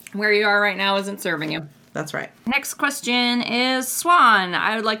 Definitely. Where you are right now isn't serving you. That's right. Next question is Swan.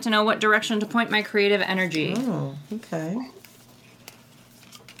 I would like to know what direction to point my creative energy. Oh, okay.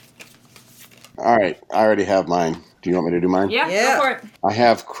 All right, I already have mine. Do you want me to do mine? Yeah, Yeah. go for it. I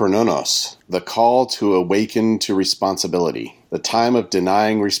have Chrononos, the call to awaken to responsibility. The time of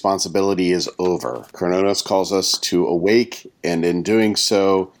denying responsibility is over. Chrononos calls us to awake, and in doing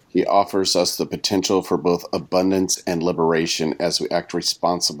so, he offers us the potential for both abundance and liberation as we act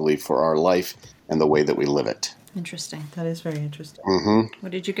responsibly for our life and the way that we live it. Interesting. That is very interesting.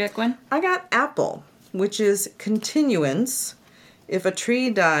 What did you get, Gwen? I got apple, which is continuance. If a tree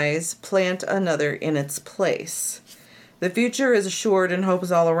dies, plant another in its place. The future is assured and hope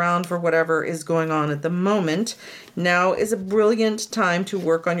is all around for whatever is going on at the moment. Now is a brilliant time to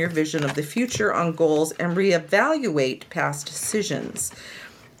work on your vision of the future, on goals, and reevaluate past decisions.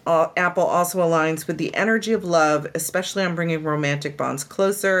 Apple also aligns with the energy of love, especially on bringing romantic bonds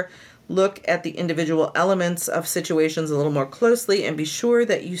closer. Look at the individual elements of situations a little more closely and be sure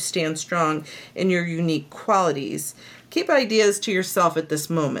that you stand strong in your unique qualities. Keep ideas to yourself at this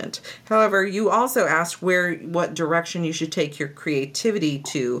moment. However, you also asked what direction you should take your creativity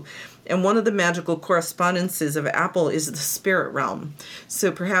to. And one of the magical correspondences of Apple is the spirit realm.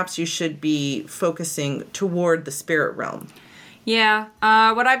 So perhaps you should be focusing toward the spirit realm. Yeah,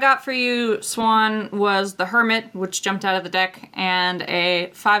 what I got for you, Swan, was the Hermit, which jumped out of the deck, and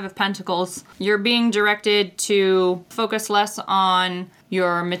a Five of Pentacles. You're being directed to focus less on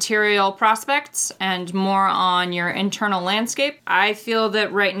your material prospects and more on your internal landscape. I feel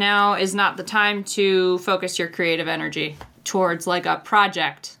that right now is not the time to focus your creative energy towards like a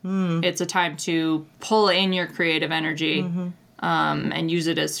project. It's a time to pull in your creative energy and use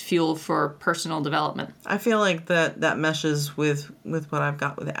it as fuel for personal development. I feel like that meshes with what I've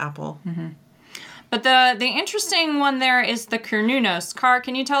got with Apple. But the interesting one there is the Cernunnos. Car,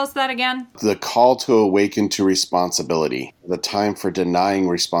 can you tell us that again? The call to awaken to responsibility. The time for denying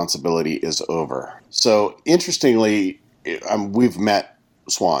responsibility is over. So, interestingly, we've met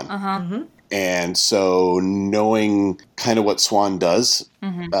Swan. And so knowing kind of what Swan does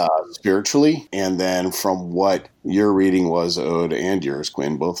spiritually, and then from what your reading was, Ode, and yours,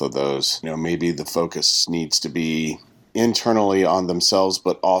 Gwen, both of those, maybe the focus needs to be internally on themselves,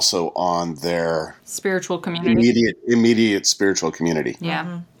 but also on their Spiritual community. immediate spiritual community.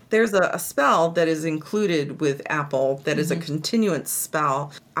 Yeah. There's a spell that is included with Apple that is a continuance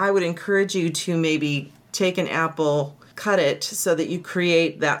spell. I would encourage you to maybe take an apple, cut it so that you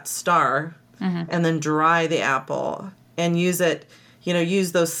create that star, and then dry the apple and use it,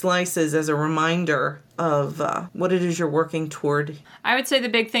 use those slices as a reminder of what it is you're working toward. I would say the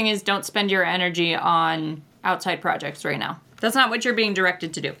big thing is don't spend your energy on outside projects right now. That's not what you're being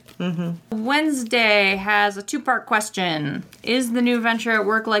directed to do. Wednesday has a two-part question. Is the new venture at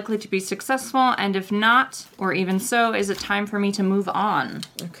work likely to be successful? And if not, or even so, is it time for me to move on?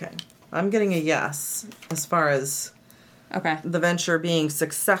 Okay. I'm getting a yes as far as Okay. the venture being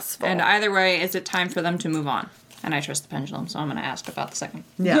successful. And either way, is it time for them to move on? And I trust the pendulum, so I'm going to ask about the second.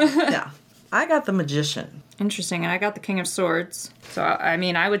 Yeah. I got the magician. Interesting. And I got the King of Swords. So, I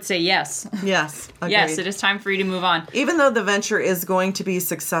mean, I would say yes. Yes. Agreed. Yes, it is time for you to move on. Even though the venture is going to be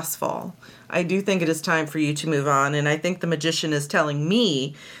successful, I do think it is time for you to move on. And I think the magician is telling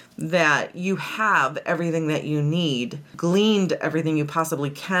me that you have everything that you need, gleaned everything you possibly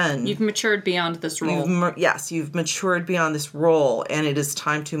can. You've matured beyond this role. Yes, you've matured beyond this role, and it is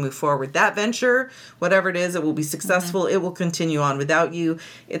time to move forward. That venture, whatever it is, it will be successful. It will continue on without you.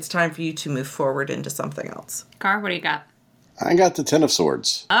 It's time for you to move forward into something else. Car, what do you got? I got the Ten of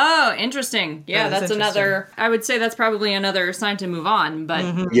Swords. Oh, interesting. Yeah, That is that's another, I would say that's probably another sign to move on,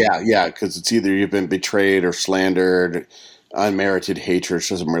 but... Yeah, because it's either you've been betrayed or slandered, unmerited hatred, or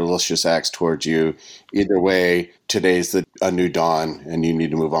some malicious acts towards you. Either way, today's a new dawn, and you need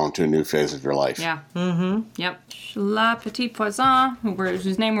to move on to a new phase of your life. Yeah. Mm-hmm. Yep. La Petite Poisson,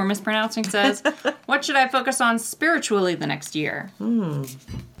 whose name we're mispronouncing, says, what should I focus on spiritually the next year?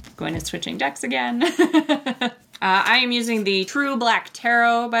 Going to switching decks again. I am using the True Black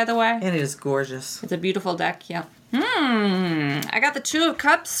Tarot, by the way. And it is gorgeous. It's a beautiful deck, yeah. I got the Two of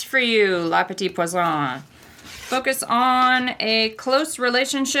Cups for you, La Petite Poisson. Focus on a close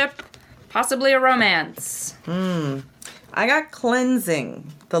relationship, possibly a romance. I got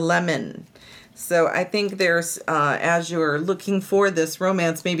Cleansing, the Lemon. So I think there's, as you're looking for this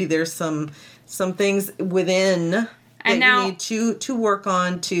romance, maybe there's some things within that you need to work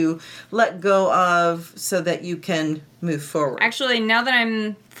on, to let go of, so that you can move forward. Actually, now that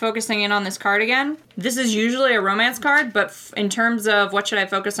I'm focusing in on this card again, this is usually a romance card, but in terms of what should I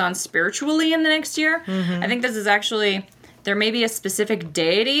focus on spiritually in the next year, I think this is actually, there may be a specific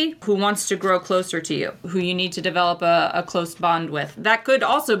deity who wants to grow closer to you, who you need to develop a close bond with. That could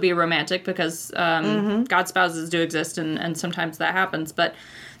also be romantic, because God spouses do exist, and sometimes that happens, but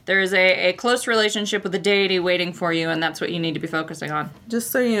there is a close relationship with a deity waiting for you, and that's what you need to be focusing on.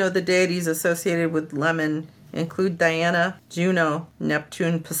 Just so you know, the deities associated with lemon include Diana, Juno,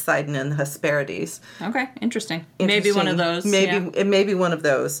 Neptune, Poseidon, and the Hesperides. Okay, interesting. Maybe one of those. It may be one of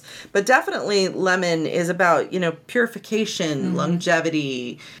those. But definitely lemon is about, purification,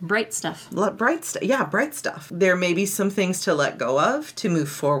 longevity. Bright stuff. Bright stuff. Yeah, bright stuff. There may be some things to let go of, to move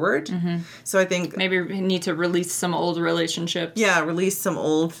forward. So I think... Maybe we need to release some old relationships. Yeah, release some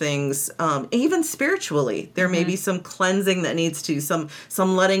old things. Even spiritually, there may be some cleansing that needs to, some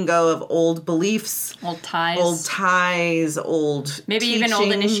letting go of old beliefs. Old ties. Old ties, old maybe teachings, even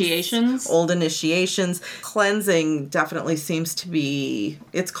old initiations. Old initiations. Cleansing definitely seems to be,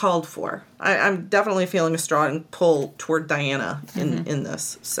 it's called for. I'm definitely feeling a strong pull toward Diana in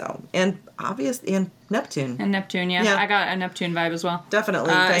this. So, and obviously, and Neptune. And Neptune, yeah. I got a Neptune vibe as well.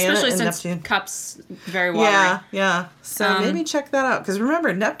 Definitely. Diana especially and since Neptune. Cups, very watery. Yeah. So maybe check that out. Because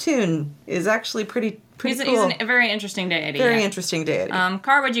remember, Neptune is actually pretty cool. He's a very interesting deity. Very interesting deity.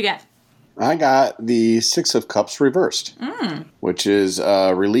 Car, what'd you get? I got the Six of Cups reversed, which is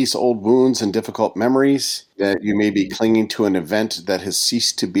release old wounds and difficult memories that you may be clinging to an event that has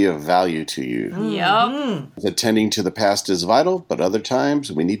ceased to be of value to you. Yup. Attending to the past is vital, but other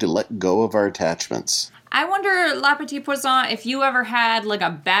times we need to let go of our attachments. I wonder, La Petite Poisson, if you ever had like a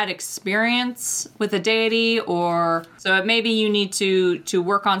bad experience with a deity, or so maybe you need to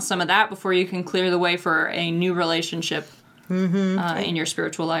work on some of that before you can clear the way for a new relationship. In your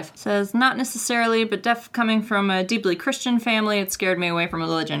spiritual life. Says, not necessarily, but coming from a deeply Christian family, it scared me away from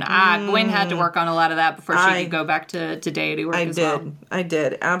religion. Gwen had to work on a lot of that before she could go back to deity work as well. I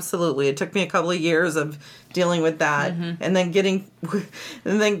did. Absolutely. It took me a couple of years of dealing with that, and then getting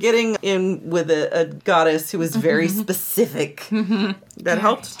in with a goddess who was very specific. That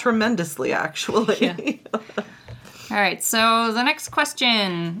helped tremendously, actually. Yeah. All right, so the next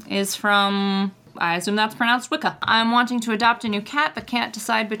question is from... I assume that's pronounced Wicca. I'm wanting to adopt a new cat, but can't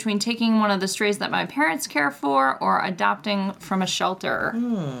decide between taking one of the strays that my parents care for or adopting from a shelter.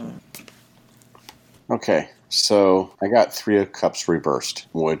 Okay, so I got Three of Cups reversed,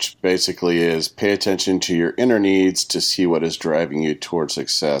 which basically is pay attention to your inner needs to see what is driving you towards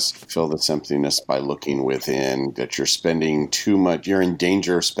success. Fill this emptiness by looking within, that you're spending too much, you're in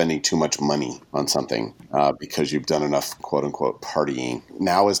danger of spending too much money on something because you've done enough quote-unquote partying.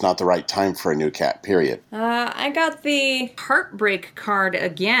 Now is not the right time for a new cat, period. I got the Heartbreak card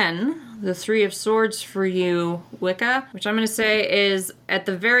again. The Three of Swords for you, Wicca, which I'm going to say is, at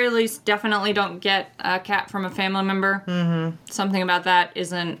the very least, definitely don't get a cat from a family member. Something about that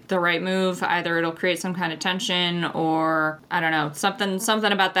isn't the right move. Either it'll create some kind of tension, or, I don't know,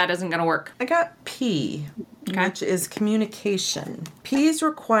 something about that isn't going to work. I got P, which is communication. Ps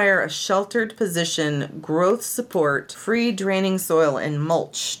require a sheltered position, growth support, free draining soil, and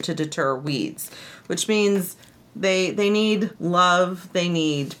mulch to deter weeds, which means They need love, they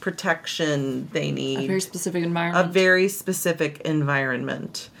need protection, they need A very specific a environment. very specific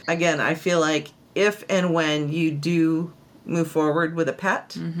environment. Again, I feel like if and when you do move forward with a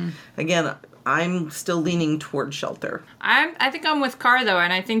pet, again, I'm still leaning toward shelter. I think I'm with Car, though,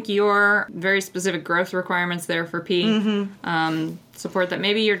 and I think your very specific growth requirements there for P support that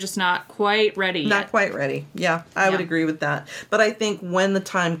maybe you're just not quite ready Not yet. quite ready. Yeah, I would Yeah. agree with that. But I think when the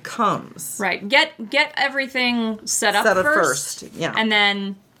time comes, Right. Get everything set up first. Yeah. And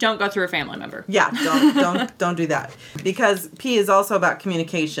then don't go through a family member. Yeah, don't do that. Because P is also about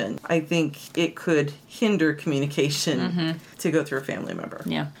communication. I think it could hinder communication to go through a family member.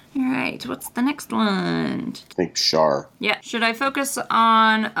 Yeah. All right. What's the next one? I think Shar. Yeah. Should I focus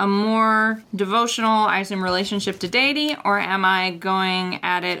on a more devotional, I assume, relationship to deity, or am I going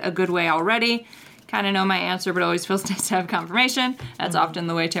at it a good way already? Kind of know my answer, but always feels nice to have confirmation. That's often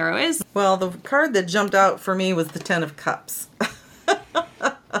the way tarot is. Well, the card that jumped out for me was the Ten of Cups.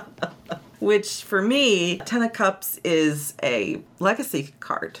 Which, for me, Ten of Cups is a legacy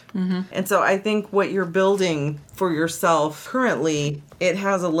card. And so I think what you're building for yourself currently, it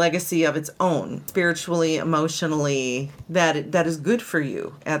has a legacy of its own, spiritually, emotionally, that is good for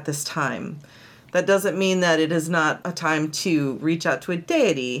you at this time. That doesn't mean that it is not a time to reach out to a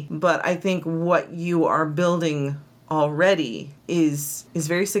deity, but I think what you are building already is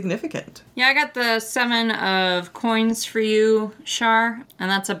very significant. Yeah, I got the 7 of coins for you, Shar,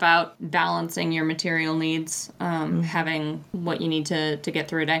 and that's about balancing your material needs, having what you need to get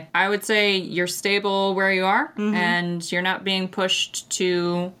through a day. I would say you're stable where you are, and you're not being pushed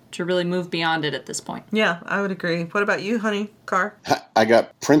to really move beyond it at this point. Yeah, I would agree. What about you, honey? Car? I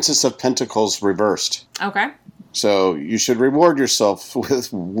got Princess of Pentacles reversed. Okay. So you should reward yourself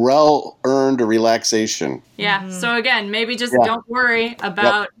with well-earned relaxation. Yeah. So again, maybe just don't worry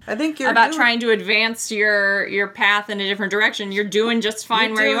about I think you're about doing- trying to advance your path in a different direction. You're doing just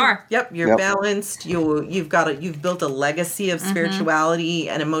fine where you are. Yep, you're Yep. balanced. You've built a legacy of spirituality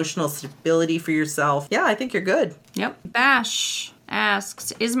and emotional stability for yourself. Yeah, I think you're good. Yep. Bash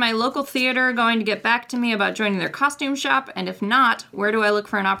asks, is my local theater going to get back to me about joining their costume shop? And if not, where do I look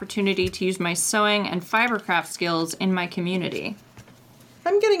for an opportunity to use my sewing and fibercraft skills in my community?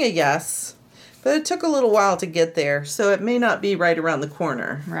 I'm getting a yes, but it took a little while to get there, so it may not be right around the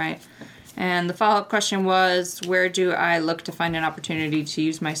corner. Right. And the follow-up question was, where do I look to find an opportunity to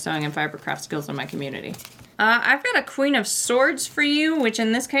use my sewing and fibercraft skills in my community? I've got a Queen of Swords for you, which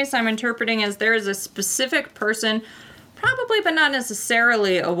in this case I'm interpreting as there is a specific person, probably but not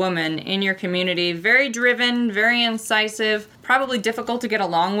necessarily a woman, in your community. Very driven, very incisive, probably difficult to get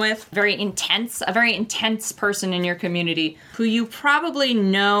along with, a very intense person in your community who you probably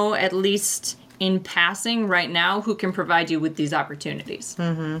know at least in passing right now who can provide you with these opportunities.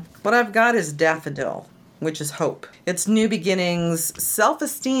 What I've got is Daffodil, which is hope. It's new beginnings.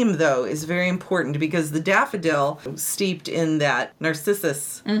 Self-esteem, though, is very important because the daffodil, steeped in that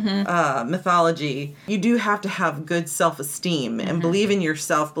Narcissus mythology, you do have to have good self-esteem and believe in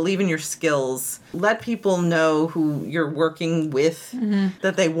yourself, believe in your skills. Let people know who you're working with,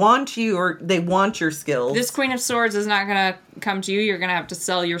 that they want you or they want your skills. This Queen of Swords is not going to come to you. You're going to have to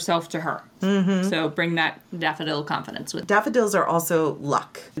sell yourself to her. So bring that daffodil confidence with you. Daffodils are also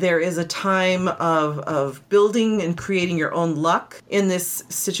luck. There is a time of building and creating your own luck in this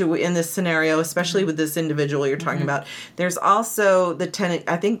scenario, especially with this individual you're talking about. There's also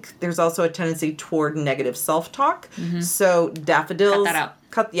I think there's also a tendency toward negative self-talk. So daffodils... Cut that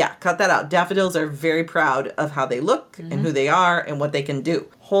out. Cut that out. Daffodils are very proud of how they look and who they are and what they can do.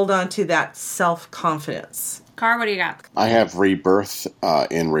 Hold on to that self-confidence. Car, what do you got? I have Rebirth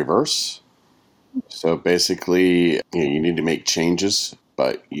in reverse. So basically, you need to make changes,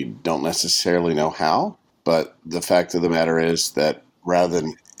 but you don't necessarily know how. But the fact of the matter is that rather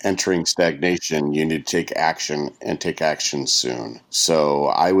than entering stagnation, you need to take action and take action soon. So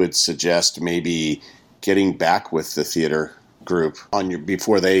I would suggest maybe getting back with the theater group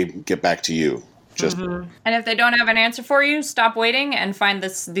before they get back to you. And if they don't have an answer for you, stop waiting and find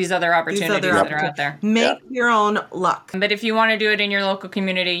these other opportunities that are out there. Make your own luck. But if you want to do it in your local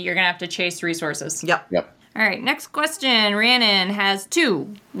community, you're going to have to chase resources. Yep. All right, next question. Rhiannon has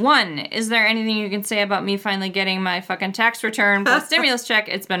 2. 1, is there anything you can say about me finally getting my fucking tax return plus stimulus check?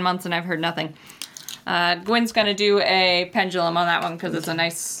 It's been months and I've heard nothing. Gwen's going to do a pendulum on that one because it's a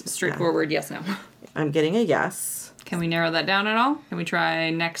nice, straightforward yes, no. I'm getting a yes. Can we narrow that down at all? Can we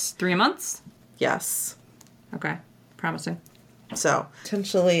try next 3 months? Yes. Okay, promising. So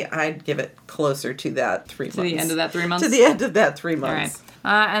potentially I'd give it closer to that 3 months. To the end of that 3 months? To the end of that 3 All right. months.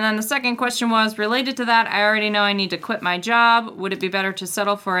 And then the second question was, related to that, I already know I need to quit my job. Would it be better to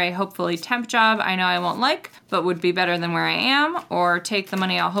settle for a hopefully temp job I know I won't like, but would be better than where I am, or take the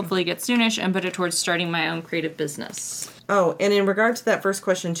money I'll hopefully get soonish and put it towards starting my own creative business? Oh, and in regard to that first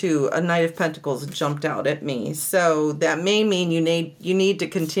question too, a Knight of Pentacles jumped out at me. So that may mean you need to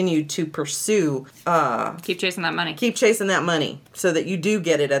continue to pursue, Keep chasing that money. keep chasing that money so that you do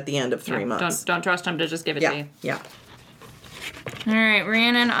get it at the end of 3 Yeah, months. Don't trust him to just give it to Yeah, you. yeah. All right,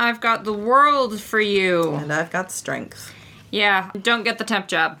 Rhiannon, I've got the World for you. And I've got Strength. Yeah, don't get the temp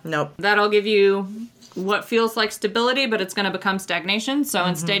job. Nope. That'll give you what feels like stability, but it's going to become stagnation. So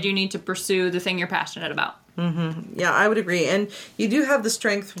instead, you need to pursue the thing you're passionate about. Yeah, I would agree. And you do have the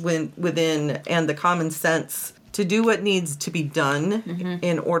strength within and the common sense to do what needs to be done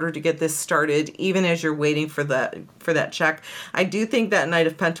in order to get this started, even as you're waiting for that check. I do think that Knight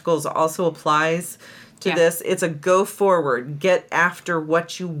of Pentacles also applies to this. It's a go forward, get after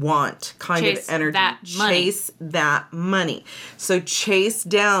what you want kind Chase of energy. that money. Chase that money. So chase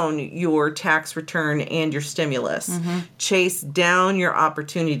down your tax return and your stimulus. Chase down your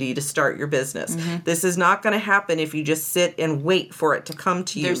opportunity to start your business. This is not going to happen if you just sit and wait for it to come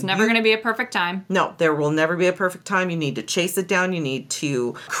to you. There's never going to be a perfect time. No, there will never be a perfect time. You need to chase it down. You need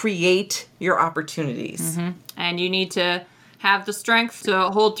to create your opportunities. And you need to have the strength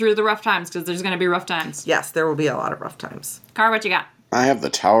to hold through the rough times, because there's going to be rough times. Yes, there will be a lot of rough times. Car, what you got? I have the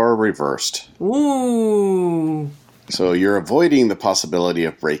Tower reversed. Ooh. So you're avoiding the possibility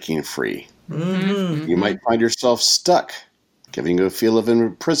of breaking free. You might find yourself stuck, giving you a feel of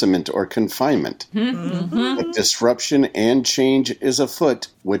imprisonment or confinement. A disruption and change is afoot,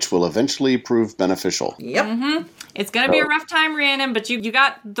 which will eventually prove beneficial. Yep. It's going to be a rough time, Rhiannon, but you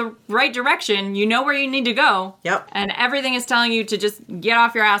got the right direction. You know where you need to go. Yep. And everything is telling you to just get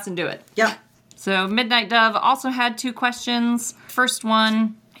off your ass and do it. Yep. So Midnight Dove also had 2 questions. First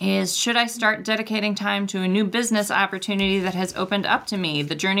one is, should I start dedicating time to a new business opportunity that has opened up to me?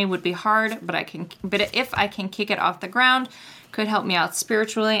 The journey would be hard, but if I can kick it off the ground, could help me out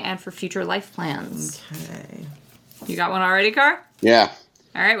spiritually and for future life plans. Okay. You got one already, Car? Yeah,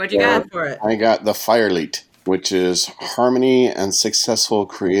 All right, what you got? Go for it. I got the Firelight, which is harmony and successful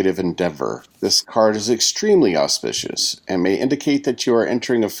creative endeavor. This card is extremely auspicious and may indicate that you are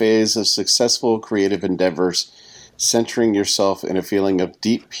entering a phase of successful creative endeavors. Centering yourself in a feeling of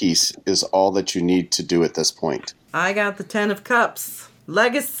deep peace is all that you need to do at this point. I got the 10 of Cups.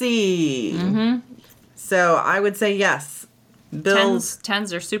 Legacy. So I would say yes. Build.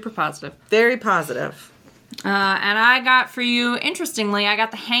 Tens are super positive. Very positive. And I got for you, interestingly, I got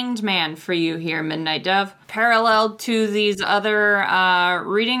the Hanged Man for you here, Midnight Dove. Parallel to these other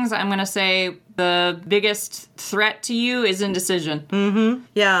readings, I'm going to say the biggest threat to you is indecision.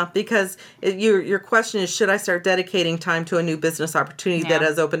 Yeah, because your question is, should I start dedicating time to a new business opportunity that Yeah.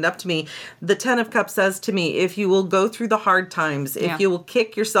 has opened up to me? The 10 of Cups says to me, if you will go through the hard times, if Yeah. you will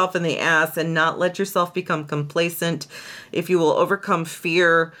kick yourself in the ass and not let yourself become complacent, if you will overcome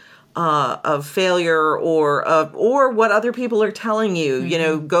fear of failure or what other people are telling you, you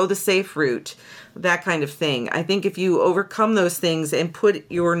know, go the safe route, that kind of thing. I think if you overcome those things and put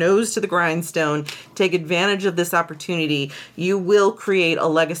your nose to the grindstone, take advantage of this opportunity, you will create a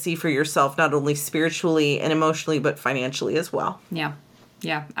legacy for yourself, not only spiritually and emotionally, but financially as well. Yeah.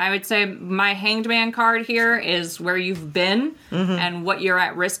 Yeah. I would say my Hanged Man card here is where you've been and what you're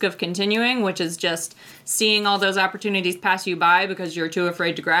at risk of continuing, which is just seeing all those opportunities pass you by because you're too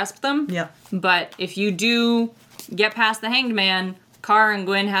afraid to grasp them. Yeah. But if you do get past the Hanged Man, Car and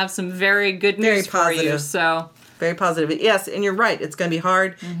Gwen have some very good news for you. positive. So Very positive. Yes, and you're right. It's going to be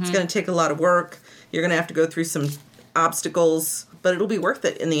hard. It's going to take a lot of work. You're going to have to go through some obstacles, but it'll be worth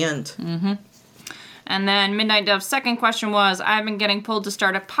it in the end. And then Midnight Dove's second question was, I've been getting pulled to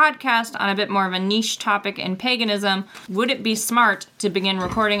start a podcast on a bit more of a niche topic in paganism. Would it be smart to begin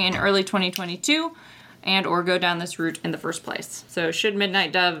recording in early 2022 and or go down this route in the first place? So should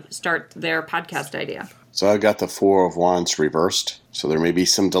Midnight Dove start their podcast idea? So I got the Four of Wands reversed, so there may be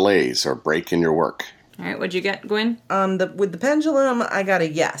some delays or break in your work. All right, what'd you get, Gwen? With the pendulum, I got a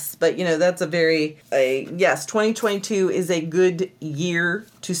yes, but that's yes. 2022 is a good year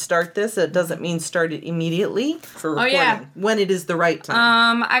to start this. It doesn't mean start it immediately for recording. yeah. When it is the right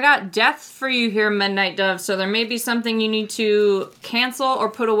time. I got death for you here, Midnight Dove, so there may be something you need to cancel or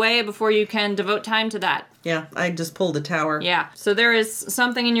put away before you can devote time to that. Yeah, I just pulled a tower. Yeah, so there is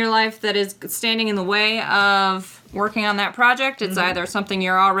something in your life that is standing in the way of working on that project. It's either something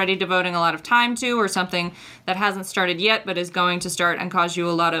you're already devoting a lot of time to or something that hasn't started yet but is going to start and cause you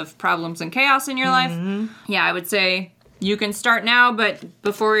a lot of problems and chaos in your life. Yeah, I would say You can start now, but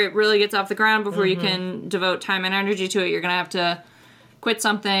before it really gets off the ground, before you can devote time and energy to it, you're going to have to quit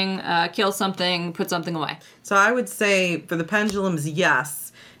something, kill something, put something away. So I would say for the pendulums,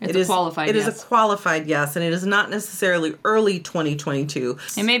 yes. It's a qualified It yes. is a qualified yes, and it is not necessarily early 2022.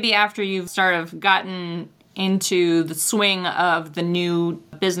 It may be after you've sort of gotten into the swing of the new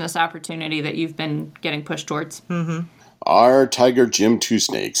business opportunity that you've been getting pushed towards. Our Tiger Jim Two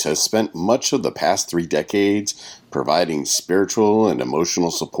Snakes has spent much of the past 3 decades providing spiritual and emotional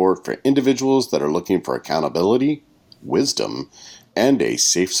support for individuals that are looking for accountability, wisdom, and a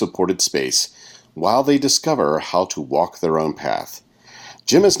safe, supported space while they discover how to walk their own path.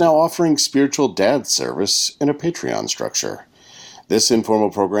 Jim is now offering Spiritual Dad service in a Patreon structure. This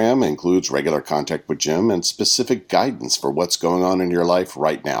informal program includes regular contact with Jim and specific guidance for what's going on in your life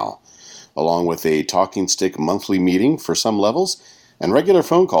right now, along with a talking stick monthly meeting for some levels, and regular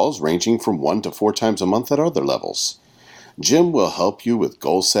phone calls ranging from 1 to 4 times a month at other levels. Jim will help you with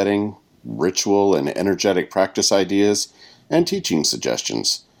goal setting, ritual and energetic practice ideas, and teaching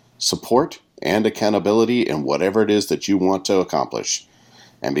suggestions, support, and accountability in whatever it is that you want to accomplish.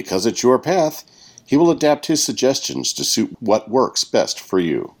 And because it's your path, he will adapt his suggestions to suit what works best for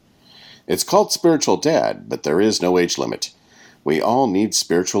you. It's called Spiritual Dad, but there is no age limit. We all need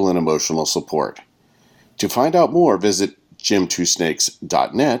spiritual and emotional support. To find out more, visit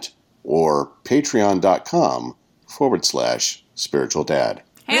jim2snakes.net or patreon.com/spiritual dad.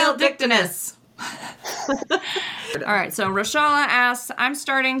 Hail Dictinus! All right, so Roshala asks, I'm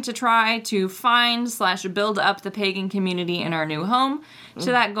starting to try to find/build up the pagan community in our new home. To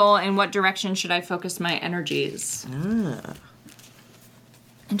that goal, in what direction should I focus my energies?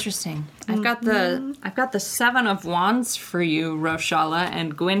 Interesting. I've got the 7 of Wands for you, Roshala,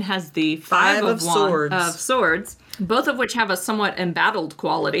 and Gwyn has the 5 of Swords, both of which have a somewhat embattled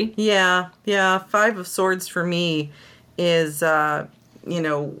quality. Yeah. 5 of Swords for me is,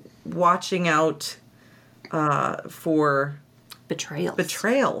 watching out for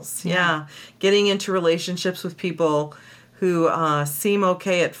betrayals. Yeah. Getting into relationships with people who seem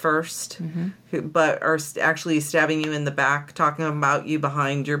okay at first, but are actually stabbing you in the back, talking about you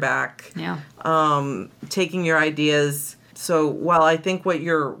behind your back, taking your ideas. So while I think what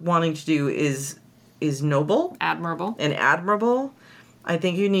you're wanting to do is noble, admirable, I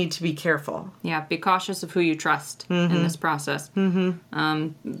think you need to be careful. Yeah, be cautious of who you trust in this process.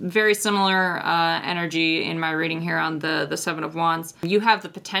 Very similar energy in my reading here on the 7 of Wands. You have the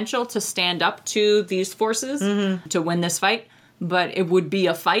potential to stand up to these forces to win this fight, but it would be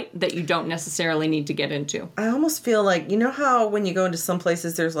a fight that you don't necessarily need to get into. I almost feel like, you know how when you go into some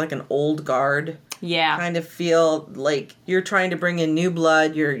places there's like an old guard? Yeah. Kind of feel like you're trying to bring in new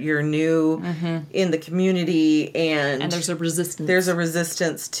blood, you're new in the community, and there's a resistance. There's a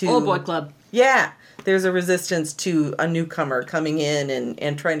resistance to... Old boy club. Yeah. There's a resistance to a newcomer coming in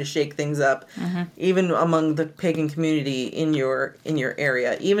and trying to shake things up, even among the pagan community in your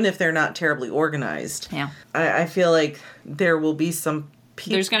area, even if they're not terribly organized. Yeah. I feel like there will be some...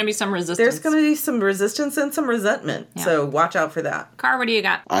 There's going to be some resistance. There's going to be some resistance and some resentment. Yeah. So watch out for that. Car, what do you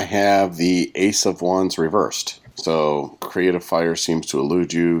got? I have the Ace of Wands reversed. So creative fire seems to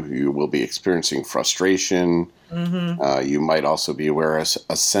elude you. You will be experiencing frustration. You might also be aware of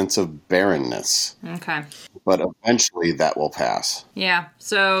a sense of barrenness. Okay. But eventually that will pass. Yeah.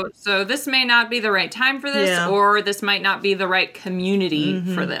 So this may not be the right time for this, or this might not be the right community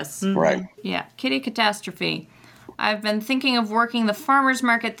for this. Right. Yeah. Kitty Catastrophe. I've been thinking of working the farmer's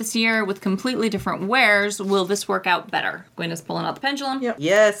market this year with completely different wares. Will this work out better? Gwyn is pulling out the pendulum. Yep.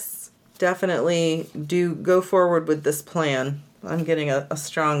 Yes, definitely do go forward with this plan. I'm getting a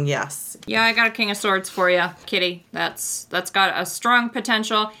strong yes. Yeah, I got a King of Swords for you, Kitty. That's got a strong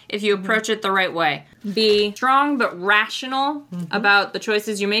potential if you approach it the right way. Be strong but rational about the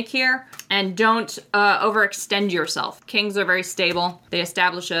choices you make here, and don't overextend yourself. Kings are very stable. They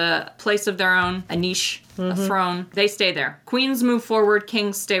establish a place of their own, a niche, a throne. They stay there. Queens move forward,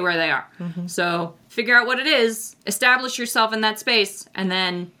 kings stay where they are. So figure out what it is, establish yourself in that space, and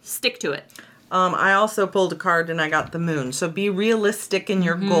then stick to it. I also pulled a card and I got the moon. So be realistic in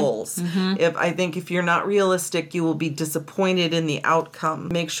your goals. If you're not realistic, you will be disappointed in the outcome.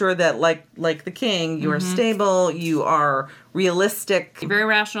 Make sure that like the king, you are stable, you are realistic. Be very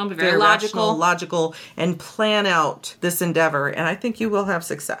rational, be very logical, and plan out this endeavor. And I think you will have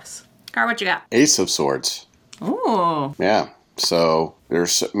success. Car, what you got? Ace of Swords. Ooh. Yeah. So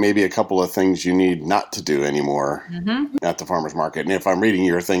there's maybe a couple of things you need not to do anymore at the farmer's market. And if I'm reading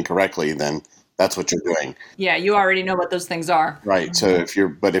your thing correctly, then that's what you're doing. Yeah, you already know what those things are. Right. So if you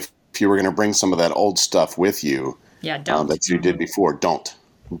were going to bring some of that old stuff with you, don't. that you did before, don't.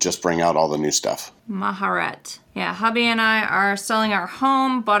 just bring out all the new stuff. Maharet. Yeah, hubby and I are selling our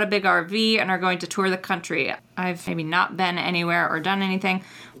home, bought a big RV, and are going to tour the country. I've maybe not been anywhere or done anything.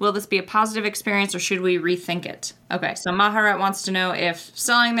 Will this be a positive experience or should we rethink it? Okay, so Maharet wants to know if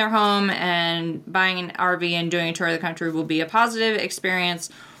selling their home and buying an RV and doing a tour of the country will be a positive experience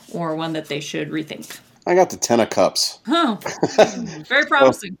or one that they should rethink. I got the 10 of Cups. Oh, very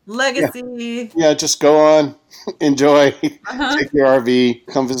promising. Legacy. Yeah, just go on, enjoy, take your RV,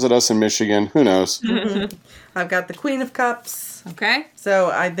 come visit us in Michigan. Who knows? I've got the Queen of Cups. Okay. So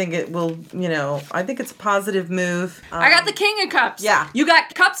I think it will, I think it's a positive move. I got the King of Cups. Yeah. You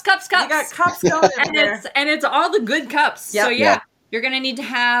got cups. You got cups going and there. it's all the good cups. Yep. So yeah. Yeah. You're going to need to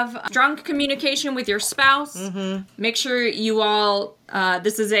have strong communication with your spouse. Mm-hmm. Make sure you all,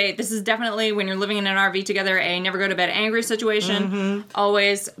 this is definitely when you're living in an RV together, a never go to bed angry situation. Mm-hmm.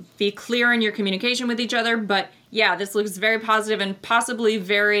 Always be clear in your communication with each other. But yeah, this looks very positive and possibly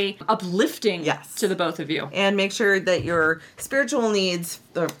very uplifting to the both of you. And make sure that your spiritual needs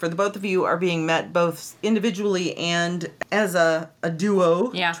for the both of you are being met both individually and as a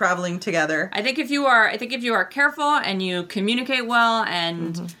duo traveling together. I think if you are careful and you communicate well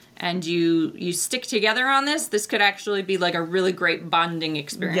and you stick together on this could actually be like a really great bonding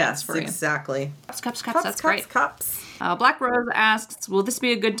experience for you. Yes, exactly. Cups, that's great. Cups. Black Rose asks, will this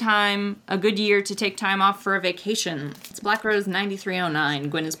be a good year to take time off for a vacation? It's Black Rose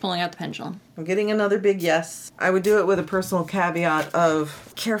 9309. Gwen is pulling out the pendulum. I'm getting another big yes. I would do it with a personal caveat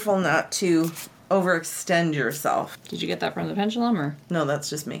of careful not to overextend yourself. Did you get that from the pendulum or? No,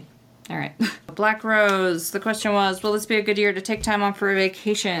 that's just me. All right. Black Rose, the question was, will this be a good year to take time off for a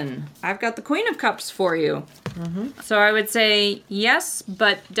vacation? I've got the Queen of Cups for you. Mm-hmm. So I would say yes,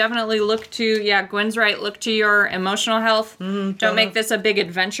 but definitely look to, Gwen's right, look to your emotional health. Mm-hmm. Don't make this a big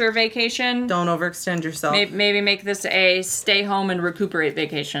adventure vacation. Don't overextend yourself. Maybe make this a stay home and recuperate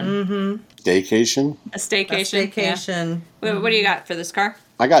vacation. Mm-hmm. Staycation? A staycation. A staycation. Yeah. What do you got for this car?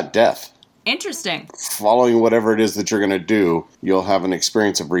 I got death. Interesting. Following whatever it is that you're going to do, you'll have an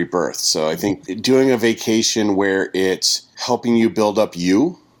experience of rebirth. So I think doing a vacation where it's helping you build up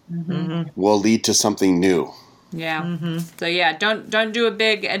you will lead to something new. Yeah. Mm-hmm. So yeah, don't do a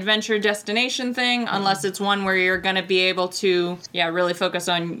big adventure destination thing unless it's one where you're going to be able to really focus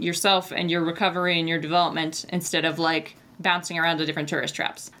on yourself and your recovery and your development instead of like bouncing around to different tourist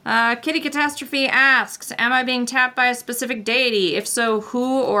traps. Kitty Catastrophe asks, am I being tapped by a specific deity? If so,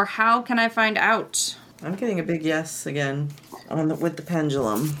 who or how can I find out? I'm getting a big yes again with the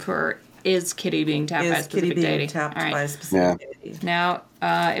pendulum. Is Kitty being tapped by a specific deity? Is Kitty being tapped by a specific deity? Now,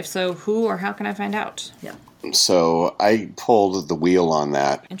 if so, who or how can I find out? Yeah. So I pulled the wheel on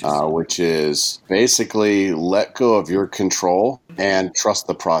that, which is basically let go of your control and trust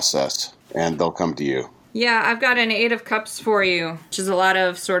the process, and they'll come to you. Yeah, I've got an 8 of Cups for you, which is a lot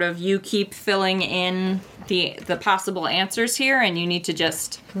of sort of you keep filling in the possible answers here, and you need to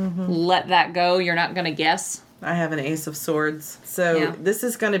just let that go. You're not going to guess. I have an Ace of Swords. So this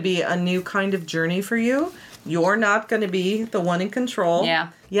is going to be a new kind of journey for you. You're not going to be the one in control.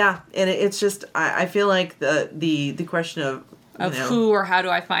 Yeah. Yeah, and it's just, I feel like the question of who or how do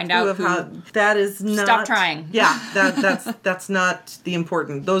I find out that is not... Stop trying. Yeah, that's not the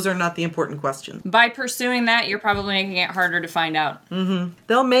important... Those are not the important questions. By pursuing that, you're probably making it harder to find out. Mm-hmm.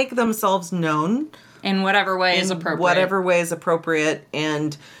 They'll make themselves known. In whatever way is appropriate. Whatever way is appropriate,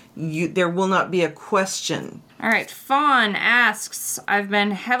 and there will not be a question. All right, Fawn asks, I've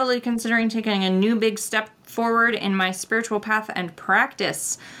been heavily considering taking a new big step forward in my spiritual path and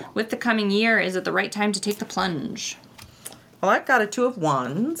practice. With the coming year, is it the right time to take the plunge? Well, I've got a 2 of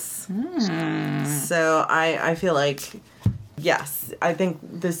Wands. So I feel like, yes, I think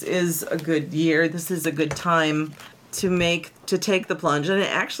this is a good year. This is a good time to take the plunge. And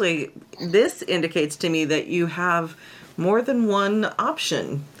actually, this indicates to me that you have more than one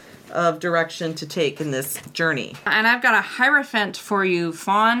option of direction to take in this journey. And I've got a Hierophant for you,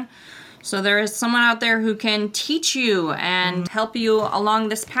 Fawn. So there is someone out there who can teach you and help you along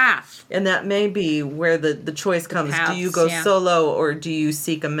this path. And that may be where the choice comes. Do you go solo or do you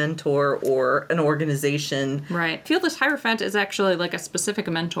seek a mentor or an organization? Right. I feel this Hierophant is actually like a specific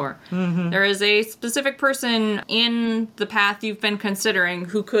mentor. Mm-hmm. There is a specific person in the path you've been considering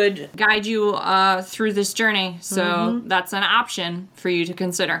who could guide you through this journey. So that's an option for you to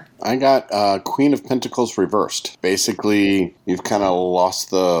consider. I got Queen of Pentacles reversed. Basically, you've kind of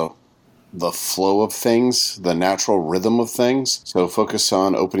lost the flow of things, the natural rhythm of things. So focus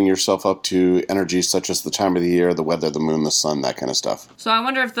on opening yourself up to energies such as the time of the year, the weather, the moon, the sun, that kind of stuff. So I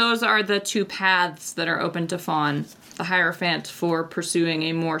wonder if those are the 2 paths that are open to Fawn. The Hierophant for pursuing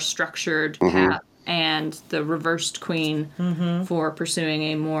a more structured path, and the reversed Queen for pursuing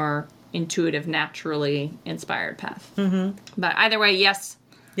a more intuitive, naturally inspired path. But either way, yes.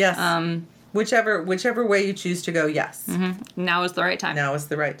 Yes. Whichever way you choose to go, yes. Now is the right time. Now is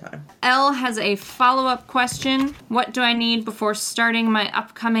the right time. Elle has a follow-up question. What do I need before starting my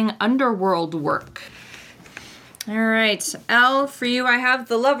upcoming underworld work? All right, Elle, for you, I have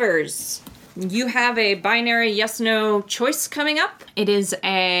the Lovers. You have a binary yes-no choice coming up. It is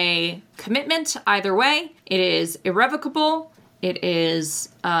a commitment either way. It is irrevocable. It is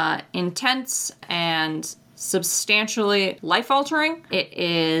intense and substantially life-altering. It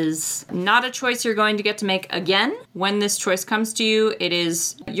is not a choice you're going to get to make again. When this choice comes to you, it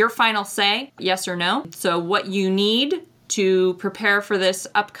is your final say, yes or no. So what you need to prepare for this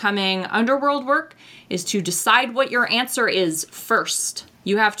upcoming underworld work is to decide what your answer is first.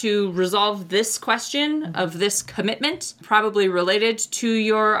 You have to resolve this question of this commitment, probably related to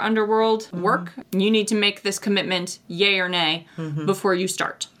your underworld work. You need to make this commitment yay or nay before you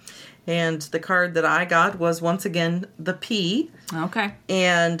start. And the card that I got was, once again, the P. Okay.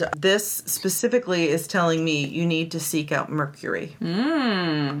 And this specifically is telling me you need to seek out Mercury.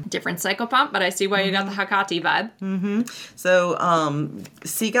 Different psychopomp, but I see why you got the Hakati vibe. So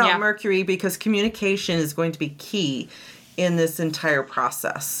seek out Yeah. Mercury, because communication is going to be key in this entire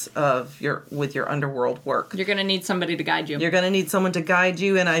process of your underworld work. You're going to need somebody to guide you. You're going to need someone to guide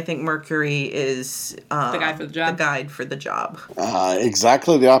you, and I think Mercury is The guy for the job. The guide for the job.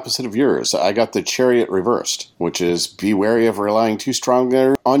 Exactly the opposite of yours. I got the Chariot reversed, which is be wary of relying too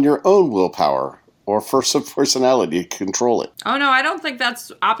strongly on your own willpower or force of personality to control it. Oh no, I don't think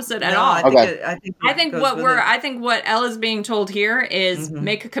that's opposite at No, all. I think Okay. I think goes what with we're it. I think what Elle is being told here is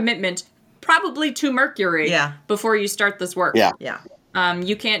make a commitment, probably to Mercury, Yeah. before you start this work. Yeah. Yeah.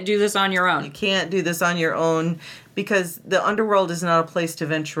 You can't do this on your own. You can't do this on your own, because the underworld is not a place to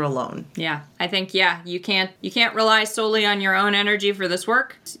venture alone. Yeah, I think you can't rely solely on your own energy for this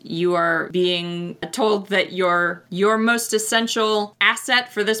work. You are being told that your most essential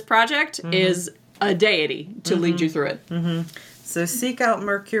asset for this project is a deity to lead you through it. So seek out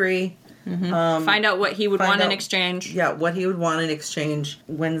Mercury. Find out what he would find want in out- exchange. Yeah, what he would want in exchange.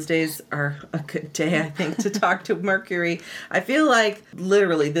 Wednesdays are a good day, I think, to talk to Mercury. I feel like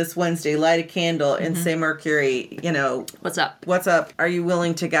literally this Wednesday, light a candle and say, Mercury, What's up? what's up? Are you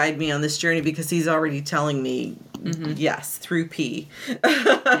willing to guide me on this journey? Because he's already telling me yes, through P.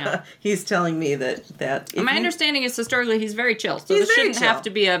 Yeah. He's telling me that if My you- understanding is historically he's very chill, so He's this very shouldn't chill. have to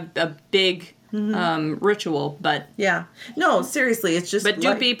be a big ritual, but Yeah. No, seriously, it's just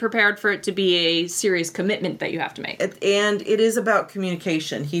do be prepared for it to be a serious commitment that you have to make. And it is about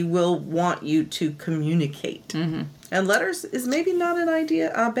communication. He will want you to communicate. And letters is maybe not a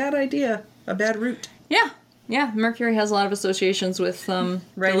bad idea, a bad route. Yeah, Mercury has a lot of associations with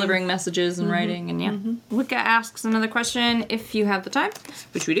delivering messages and writing, and Wicca asks another question, if you have the time,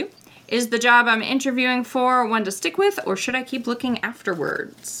 which we do. Is the job I'm interviewing for one to stick with, or should I keep looking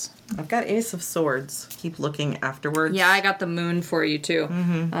afterwards? I've got Ace of Swords. Keep looking afterwards. Yeah, I got the moon for you, too.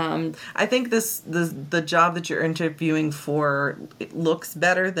 I think the job that you're interviewing for, it looks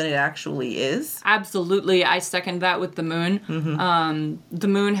better than it actually is. Absolutely, I second that with the moon. The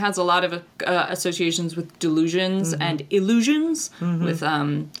moon has a lot of associations with delusions and illusions, with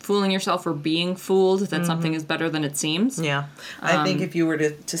fooling yourself or being fooled, that something is better than it seems. Yeah. I think if you were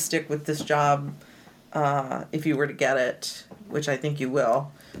to stick with this job, if you were to get it, which I think you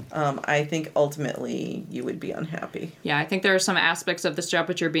will, I think ultimately you would be unhappy. Yeah, I think there are some aspects of this job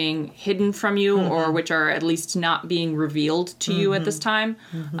which are being hidden from you, or which are at least not being revealed to you at this time,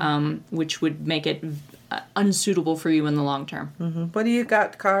 which would make it unsuitable for you in the long term. What do you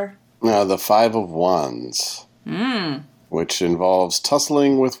got, Car? The Five of Wands, which involves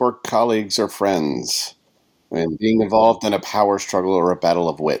tussling with work colleagues or friends, and being involved in a power struggle or a battle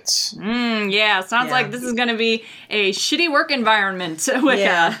of wits. Yeah, sounds Yeah. like this is going to be a shitty work environment,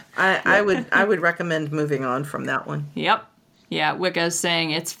 Wicca. I would recommend moving on from that one. Yep. Yeah, Wicca is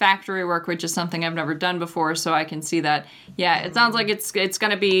saying it's factory work, which is something I've never done before, so I can see that. Yeah, it sounds like it's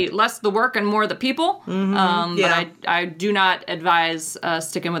going to be less the work and more the people. Yeah. But I do not advise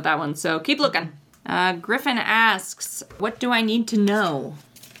sticking with that one, so keep looking. Griffin asks, what do I need to know?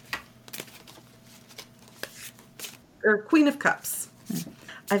 Or Queen of Cups.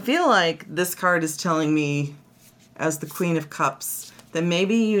 I feel like this card is telling me, as the Queen of Cups, that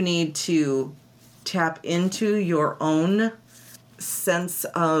maybe you need to tap into your own sense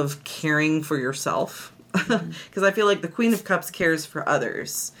of caring for yourself. Because I feel like the Queen of Cups cares for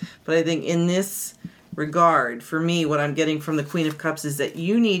others. But I think in this regard, for me, what I'm getting from the Queen of Cups is that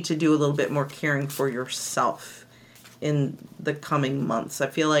you need to do a little bit more caring for yourself in the coming months. I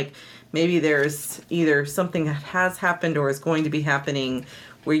feel like maybe there's either something that has happened or is going to be happening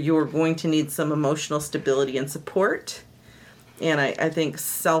where you're going to need some emotional stability and support. And I think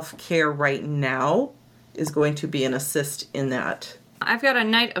self-care right now is going to be an assist in that. I've got a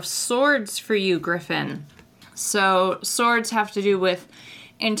Knight of Swords for you, Griffin. So swords have to do with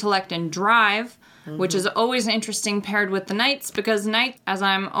intellect and drive, which is always interesting paired with the knights, because knights, as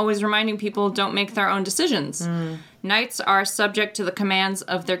I'm always reminding people, don't make their own decisions. Knights are subject to the commands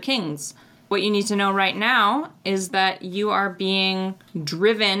of their kings. What you need to know right now is that you are being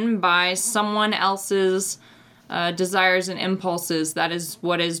driven by someone else's desires and impulses. That is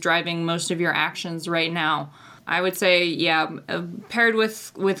what is driving most of your actions right now. I would say, paired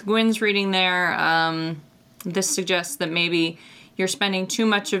with Gwyn's reading there, this suggests that maybe you're spending too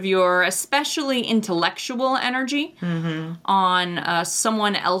much of your, especially intellectual energy, on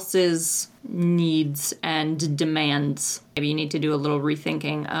someone else's needs and demands. Maybe you need to do a little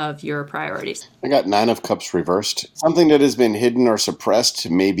rethinking of your priorities. I got 9 of Cups reversed. Something that has been hidden or suppressed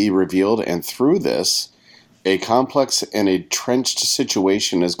may be revealed, and through this, a complex and a trenched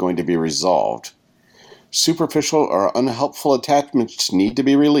situation is going to be resolved. Superficial or unhelpful attachments need to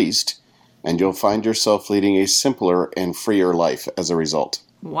be released, and you'll find yourself leading a simpler and freer life as a result.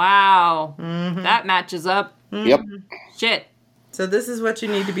 Wow. That matches up. Yep. Shit. So this is what you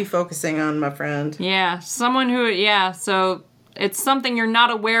need to be focusing on, my friend. Yeah, someone who, so it's something you're not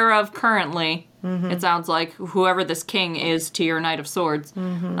aware of currently. It sounds like whoever this king is to your Knight of Swords.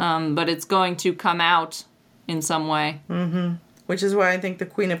 But it's going to come out in some way. Which is why I think the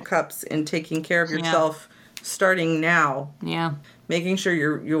Queen of Cups in taking care of yourself starting now. Yeah. Making sure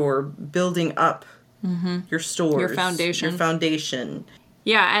you're building up your stores. Your foundation.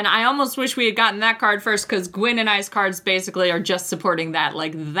 Yeah, and I almost wish we had gotten that card first, because Gwyn and I's cards basically are just supporting that.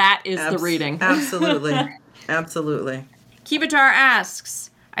 Like, that is the reading. Absolutely. Absolutely. Kivatar asks,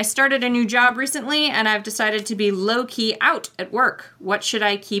 I started a new job recently, and I've decided to be low-key out at work. What should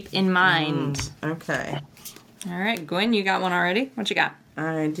I keep in mind? Okay. All right, Gwyn, you got one already? What you got?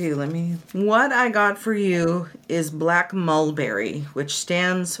 I do. What I got for you is Black Mulberry, which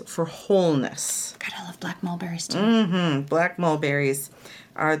stands for wholeness. God, I love black mulberries too. Black mulberries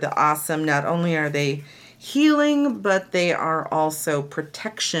are the awesome. Not only are they healing, but they are also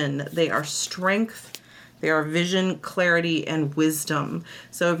protection. They are strength. They are vision, clarity, and wisdom.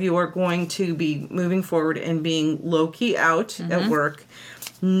 So if you are going to be moving forward and being low-key out at work,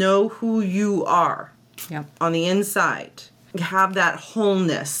 know who you are on the inside. Have that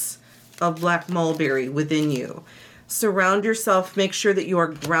wholeness of black mulberry within you. Surround yourself. Make sure that you are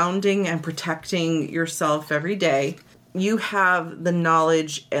grounding and protecting yourself every day. You have the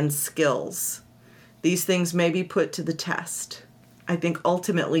knowledge and skills. These things may be put to the test. I think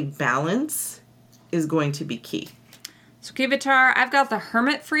ultimately balance is going to be key. So Kivatar, I've got the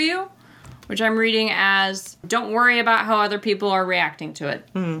Hermit for you, which I'm reading as, don't worry about how other people are reacting to it.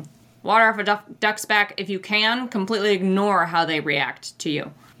 Water off a duck's back if you can. Completely ignore how they react to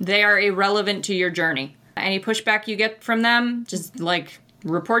you. They are irrelevant to your journey. Any pushback you get from them, just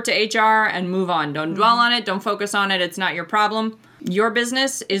report to HR and move on. Don't dwell on it. Don't focus on it. It's not your problem. Your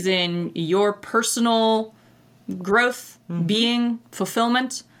business is in your personal growth, being,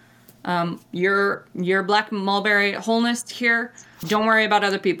 fulfillment. Your black mulberry wholeness here. Don't worry about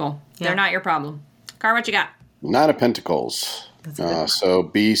other people. They're not your problem. Car, what you got? 9 of Pentacles. So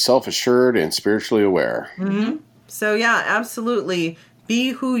be self-assured and spiritually aware. So yeah, absolutely.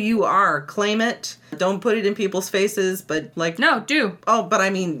 Be who you are. Claim it. Don't put it in people's faces, but No, do. Oh, but I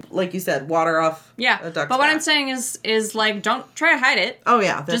mean, like you said, water off a duck's back. But what I'm saying is don't try to hide it. Oh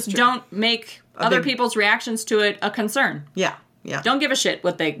yeah, that's Just true. don't make other people's reactions to it a concern. Yeah. Don't give a shit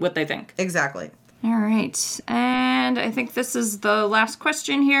what they think. Exactly. All right. And I think this is the last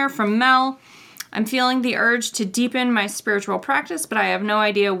question here from Mel. I'm feeling the urge to deepen my spiritual practice, but I have no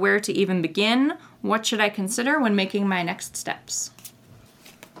idea where to even begin. What should I consider when making my next steps?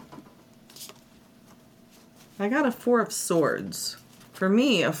 I got a 4 of Swords. For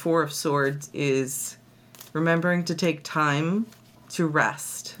me, a 4 of Swords is remembering to take time to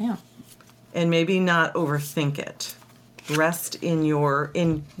rest. Yeah. And maybe not overthink it. Rest in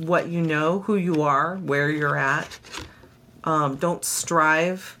what you know, who you are, where you're at. Don't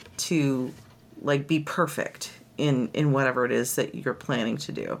strive to be perfect in whatever it is that you're planning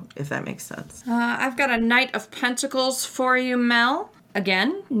to do, if that makes sense. I've got a Knight of Pentacles for you, Mel.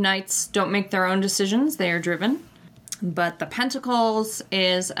 Again, knights don't make their own decisions. They are driven. But the Pentacles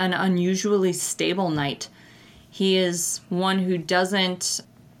is an unusually stable knight. He is one who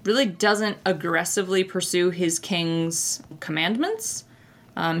really doesn't aggressively pursue his king's commandments.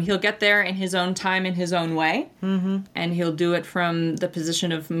 He'll get there in his own time, in his own way, and he'll do it from the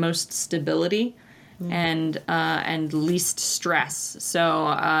position of most stability and least stress. So,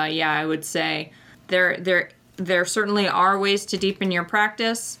 I would say there certainly are ways to deepen your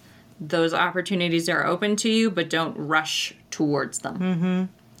practice. Those opportunities are open to you, but don't rush towards them.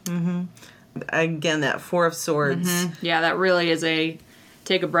 Again, that Four of Swords. Yeah, that really is a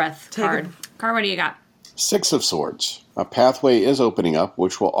take a breath card. Card, what do you got? Six of Swords. A pathway is opening up,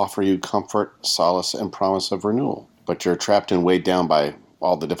 which will offer you comfort, solace, and promise of renewal. But you're trapped and weighed down by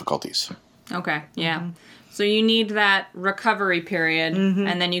all the difficulties. Okay, yeah. So you need that recovery period,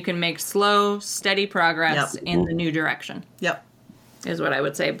 and then you can make slow, steady progress in the new direction. Yep. Is what I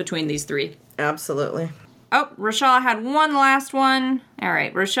would say between these three. Absolutely. Oh, Rashala had one last one. All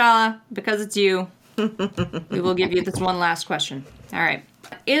right, Rashala, because it's you, we will give you this one last question. All right.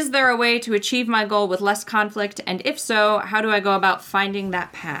 Is there a way to achieve my goal with less conflict? And if so, how do I go about finding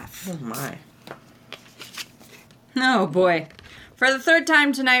that path? Oh, my. Oh, boy. For the third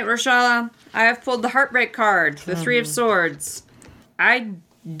time tonight, Rashala, I have pulled the Heartbreak card, the Three of Swords. I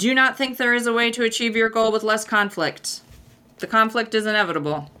do not think there is a way to achieve your goal with less conflict. The conflict is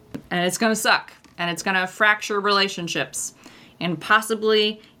inevitable, and it's going to suck, and it's going to fracture relationships in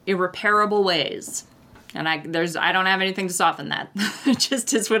possibly irreparable ways. And I don't have anything to soften that. It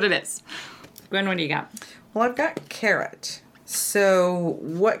just is what it is. Gwen, what do you got? Well, I've got Carrot. So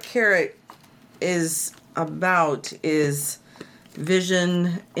what Carrot is about is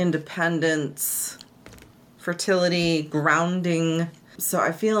vision, independence, fertility, grounding. So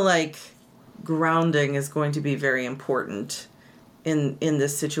I feel like grounding is going to be very important in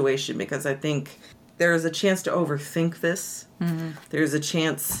this situation, because I think there is a chance to overthink this. There's a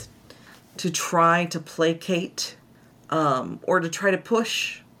chance to try to placate or to try to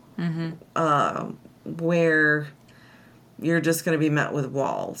push where you're just going to be met with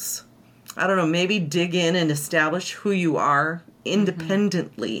walls. I don't know, maybe dig in and establish who you are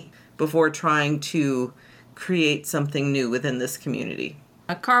independently before trying to create something new within this community.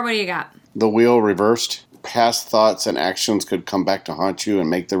 Car, what do you got? The wheel reversed. Past thoughts and actions could come back to haunt you and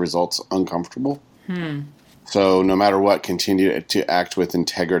make the results uncomfortable. So no matter what, continue to act with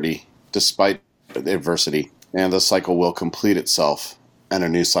integrity despite the adversity, and the cycle will complete itself and a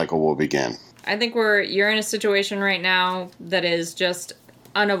new cycle will begin. I think you're in a situation right now that is just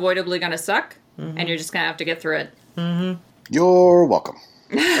unavoidably going to suck, and you're just going to have to get through it. You're welcome.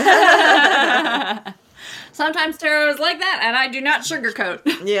 Sometimes tarot is like that, and I do not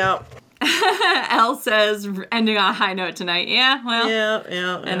sugarcoat. Yeah. Elle says, ending on a high note tonight. Yeah, well.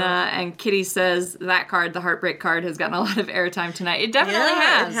 Yeah. And Kitty says that card, the Heartbreak card, has gotten a lot of airtime tonight. It definitely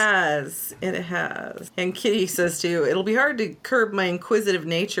has. It has. And Kitty says, too, it'll be hard to curb my inquisitive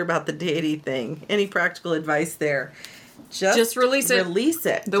nature about the deity thing. Any practical advice there? Just release it. Release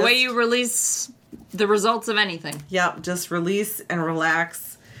it. The way you release the results of anything. Yeah, just release and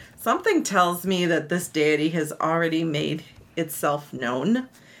relax. Something tells me that this deity has already made itself known.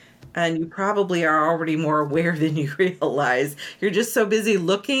 And you probably are already more aware than you realize. You're just so busy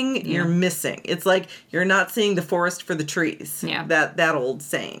looking, you're missing. It's like you're not seeing the forest for the trees. Yeah. That old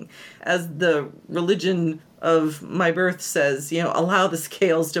saying. As the religion of my birth says, allow the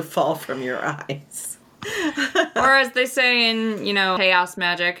scales to fall from your eyes. Or as they say in, chaos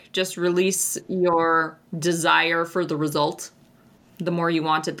magic, just release your desire for the result. The more you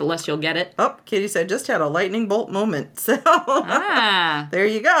want it, the less you'll get it. Oh, Kitty said, just had a lightning bolt moment. So, there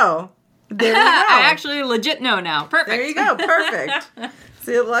you go. There you go. I actually legit know now. Perfect. There you go. Perfect.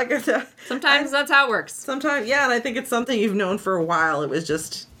 See, like I said, sometimes that's how it works. Sometimes, yeah, and I think it's something you've known for a while. It was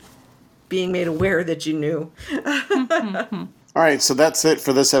just being made aware that you knew. All right, so that's it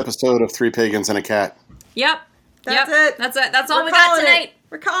for this episode of Three Pagans and a Cat. Yep. That's it. That's it. That's all we got tonight.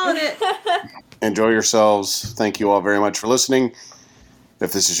 We're calling it. Enjoy yourselves. Thank you all very much for listening.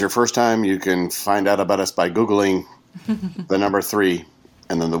 If this is your first time, you can find out about us by Googling the number 3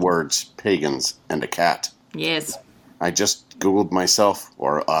 and then the words pagans and a cat. Yes. I just Googled myself,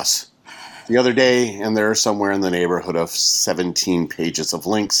 or us, the other day, and there are somewhere in the neighborhood of 17 pages of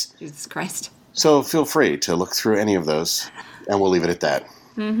links. Jesus Christ. So feel free to look through any of those, and we'll leave it at that.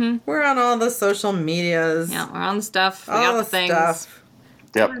 We're on all the social medias. Yeah, we're on the stuff. We all got the the things. stuff.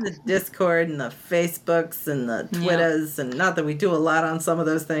 Yep. We're in the Discord and the Facebooks and the Twitters, and not that we do a lot on some of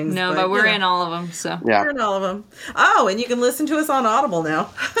those things. No, but we're in all of them, so. Yeah. We're in all of them. Oh, and you can listen to us on Audible now.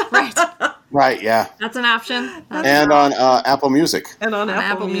 Right. Right, yeah. That's an option. And on Apple Music. And on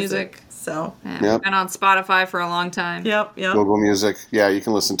Apple Music. So. Yeah, Yep. been on Spotify for a long time. Yep. Google Music. Yeah, you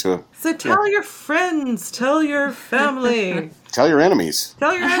can listen to it. So tell your friends, tell your family, Tell your enemies.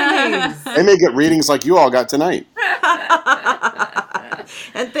 tell your enemies. They may get readings like you all got tonight.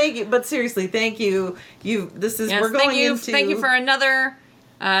 And thank you, but seriously, thank you. We're going thank you for another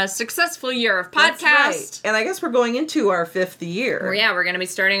successful year of podcast. That's right. And I guess we're going into our 5th year. We're going to be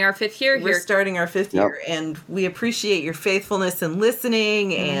starting our 5th year here. We're starting our 5th year, and we appreciate your faithfulness and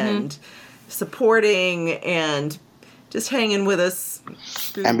listening and supporting and just hanging with us.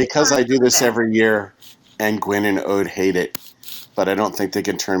 And because I do this every year, and Gwen and Ode hate it, but I don't think they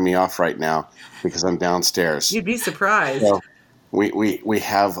can turn me off right now because I'm downstairs. You'd be surprised. So we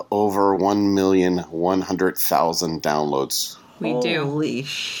have over 1,100,000 downloads. We do. Holy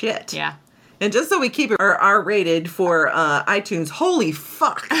shit. Yeah. And just so we keep it R-rated for iTunes, holy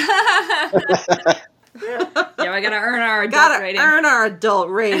fuck. Yeah, we gotta earn our adult rating. Gotta earn our adult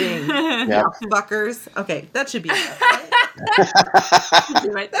rating. Yeah. Fuckers. Okay, that should be enough,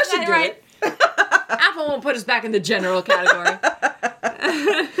 right? That should do it. Apple won't put us back in the general category.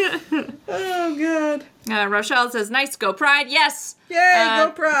 Oh, God. Rochelle says, nice, go Pride. Yes. Yay,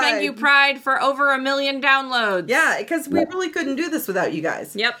 go Pride. Thank you, Pride, for over 1 million downloads. Yeah, because we really couldn't do this without you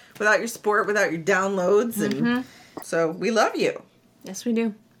guys. Yep. Without your support, without your downloads. And so we love you. Yes, we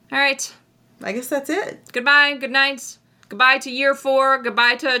do. All right. I guess that's it. Goodbye. Good night. Goodbye to year 4.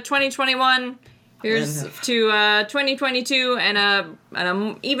 Goodbye to 2021. Here's to 2022 and a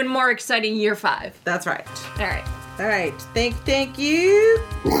even more exciting year 5. That's right. All right. All right. Thank you.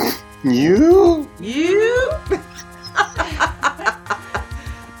 You? You.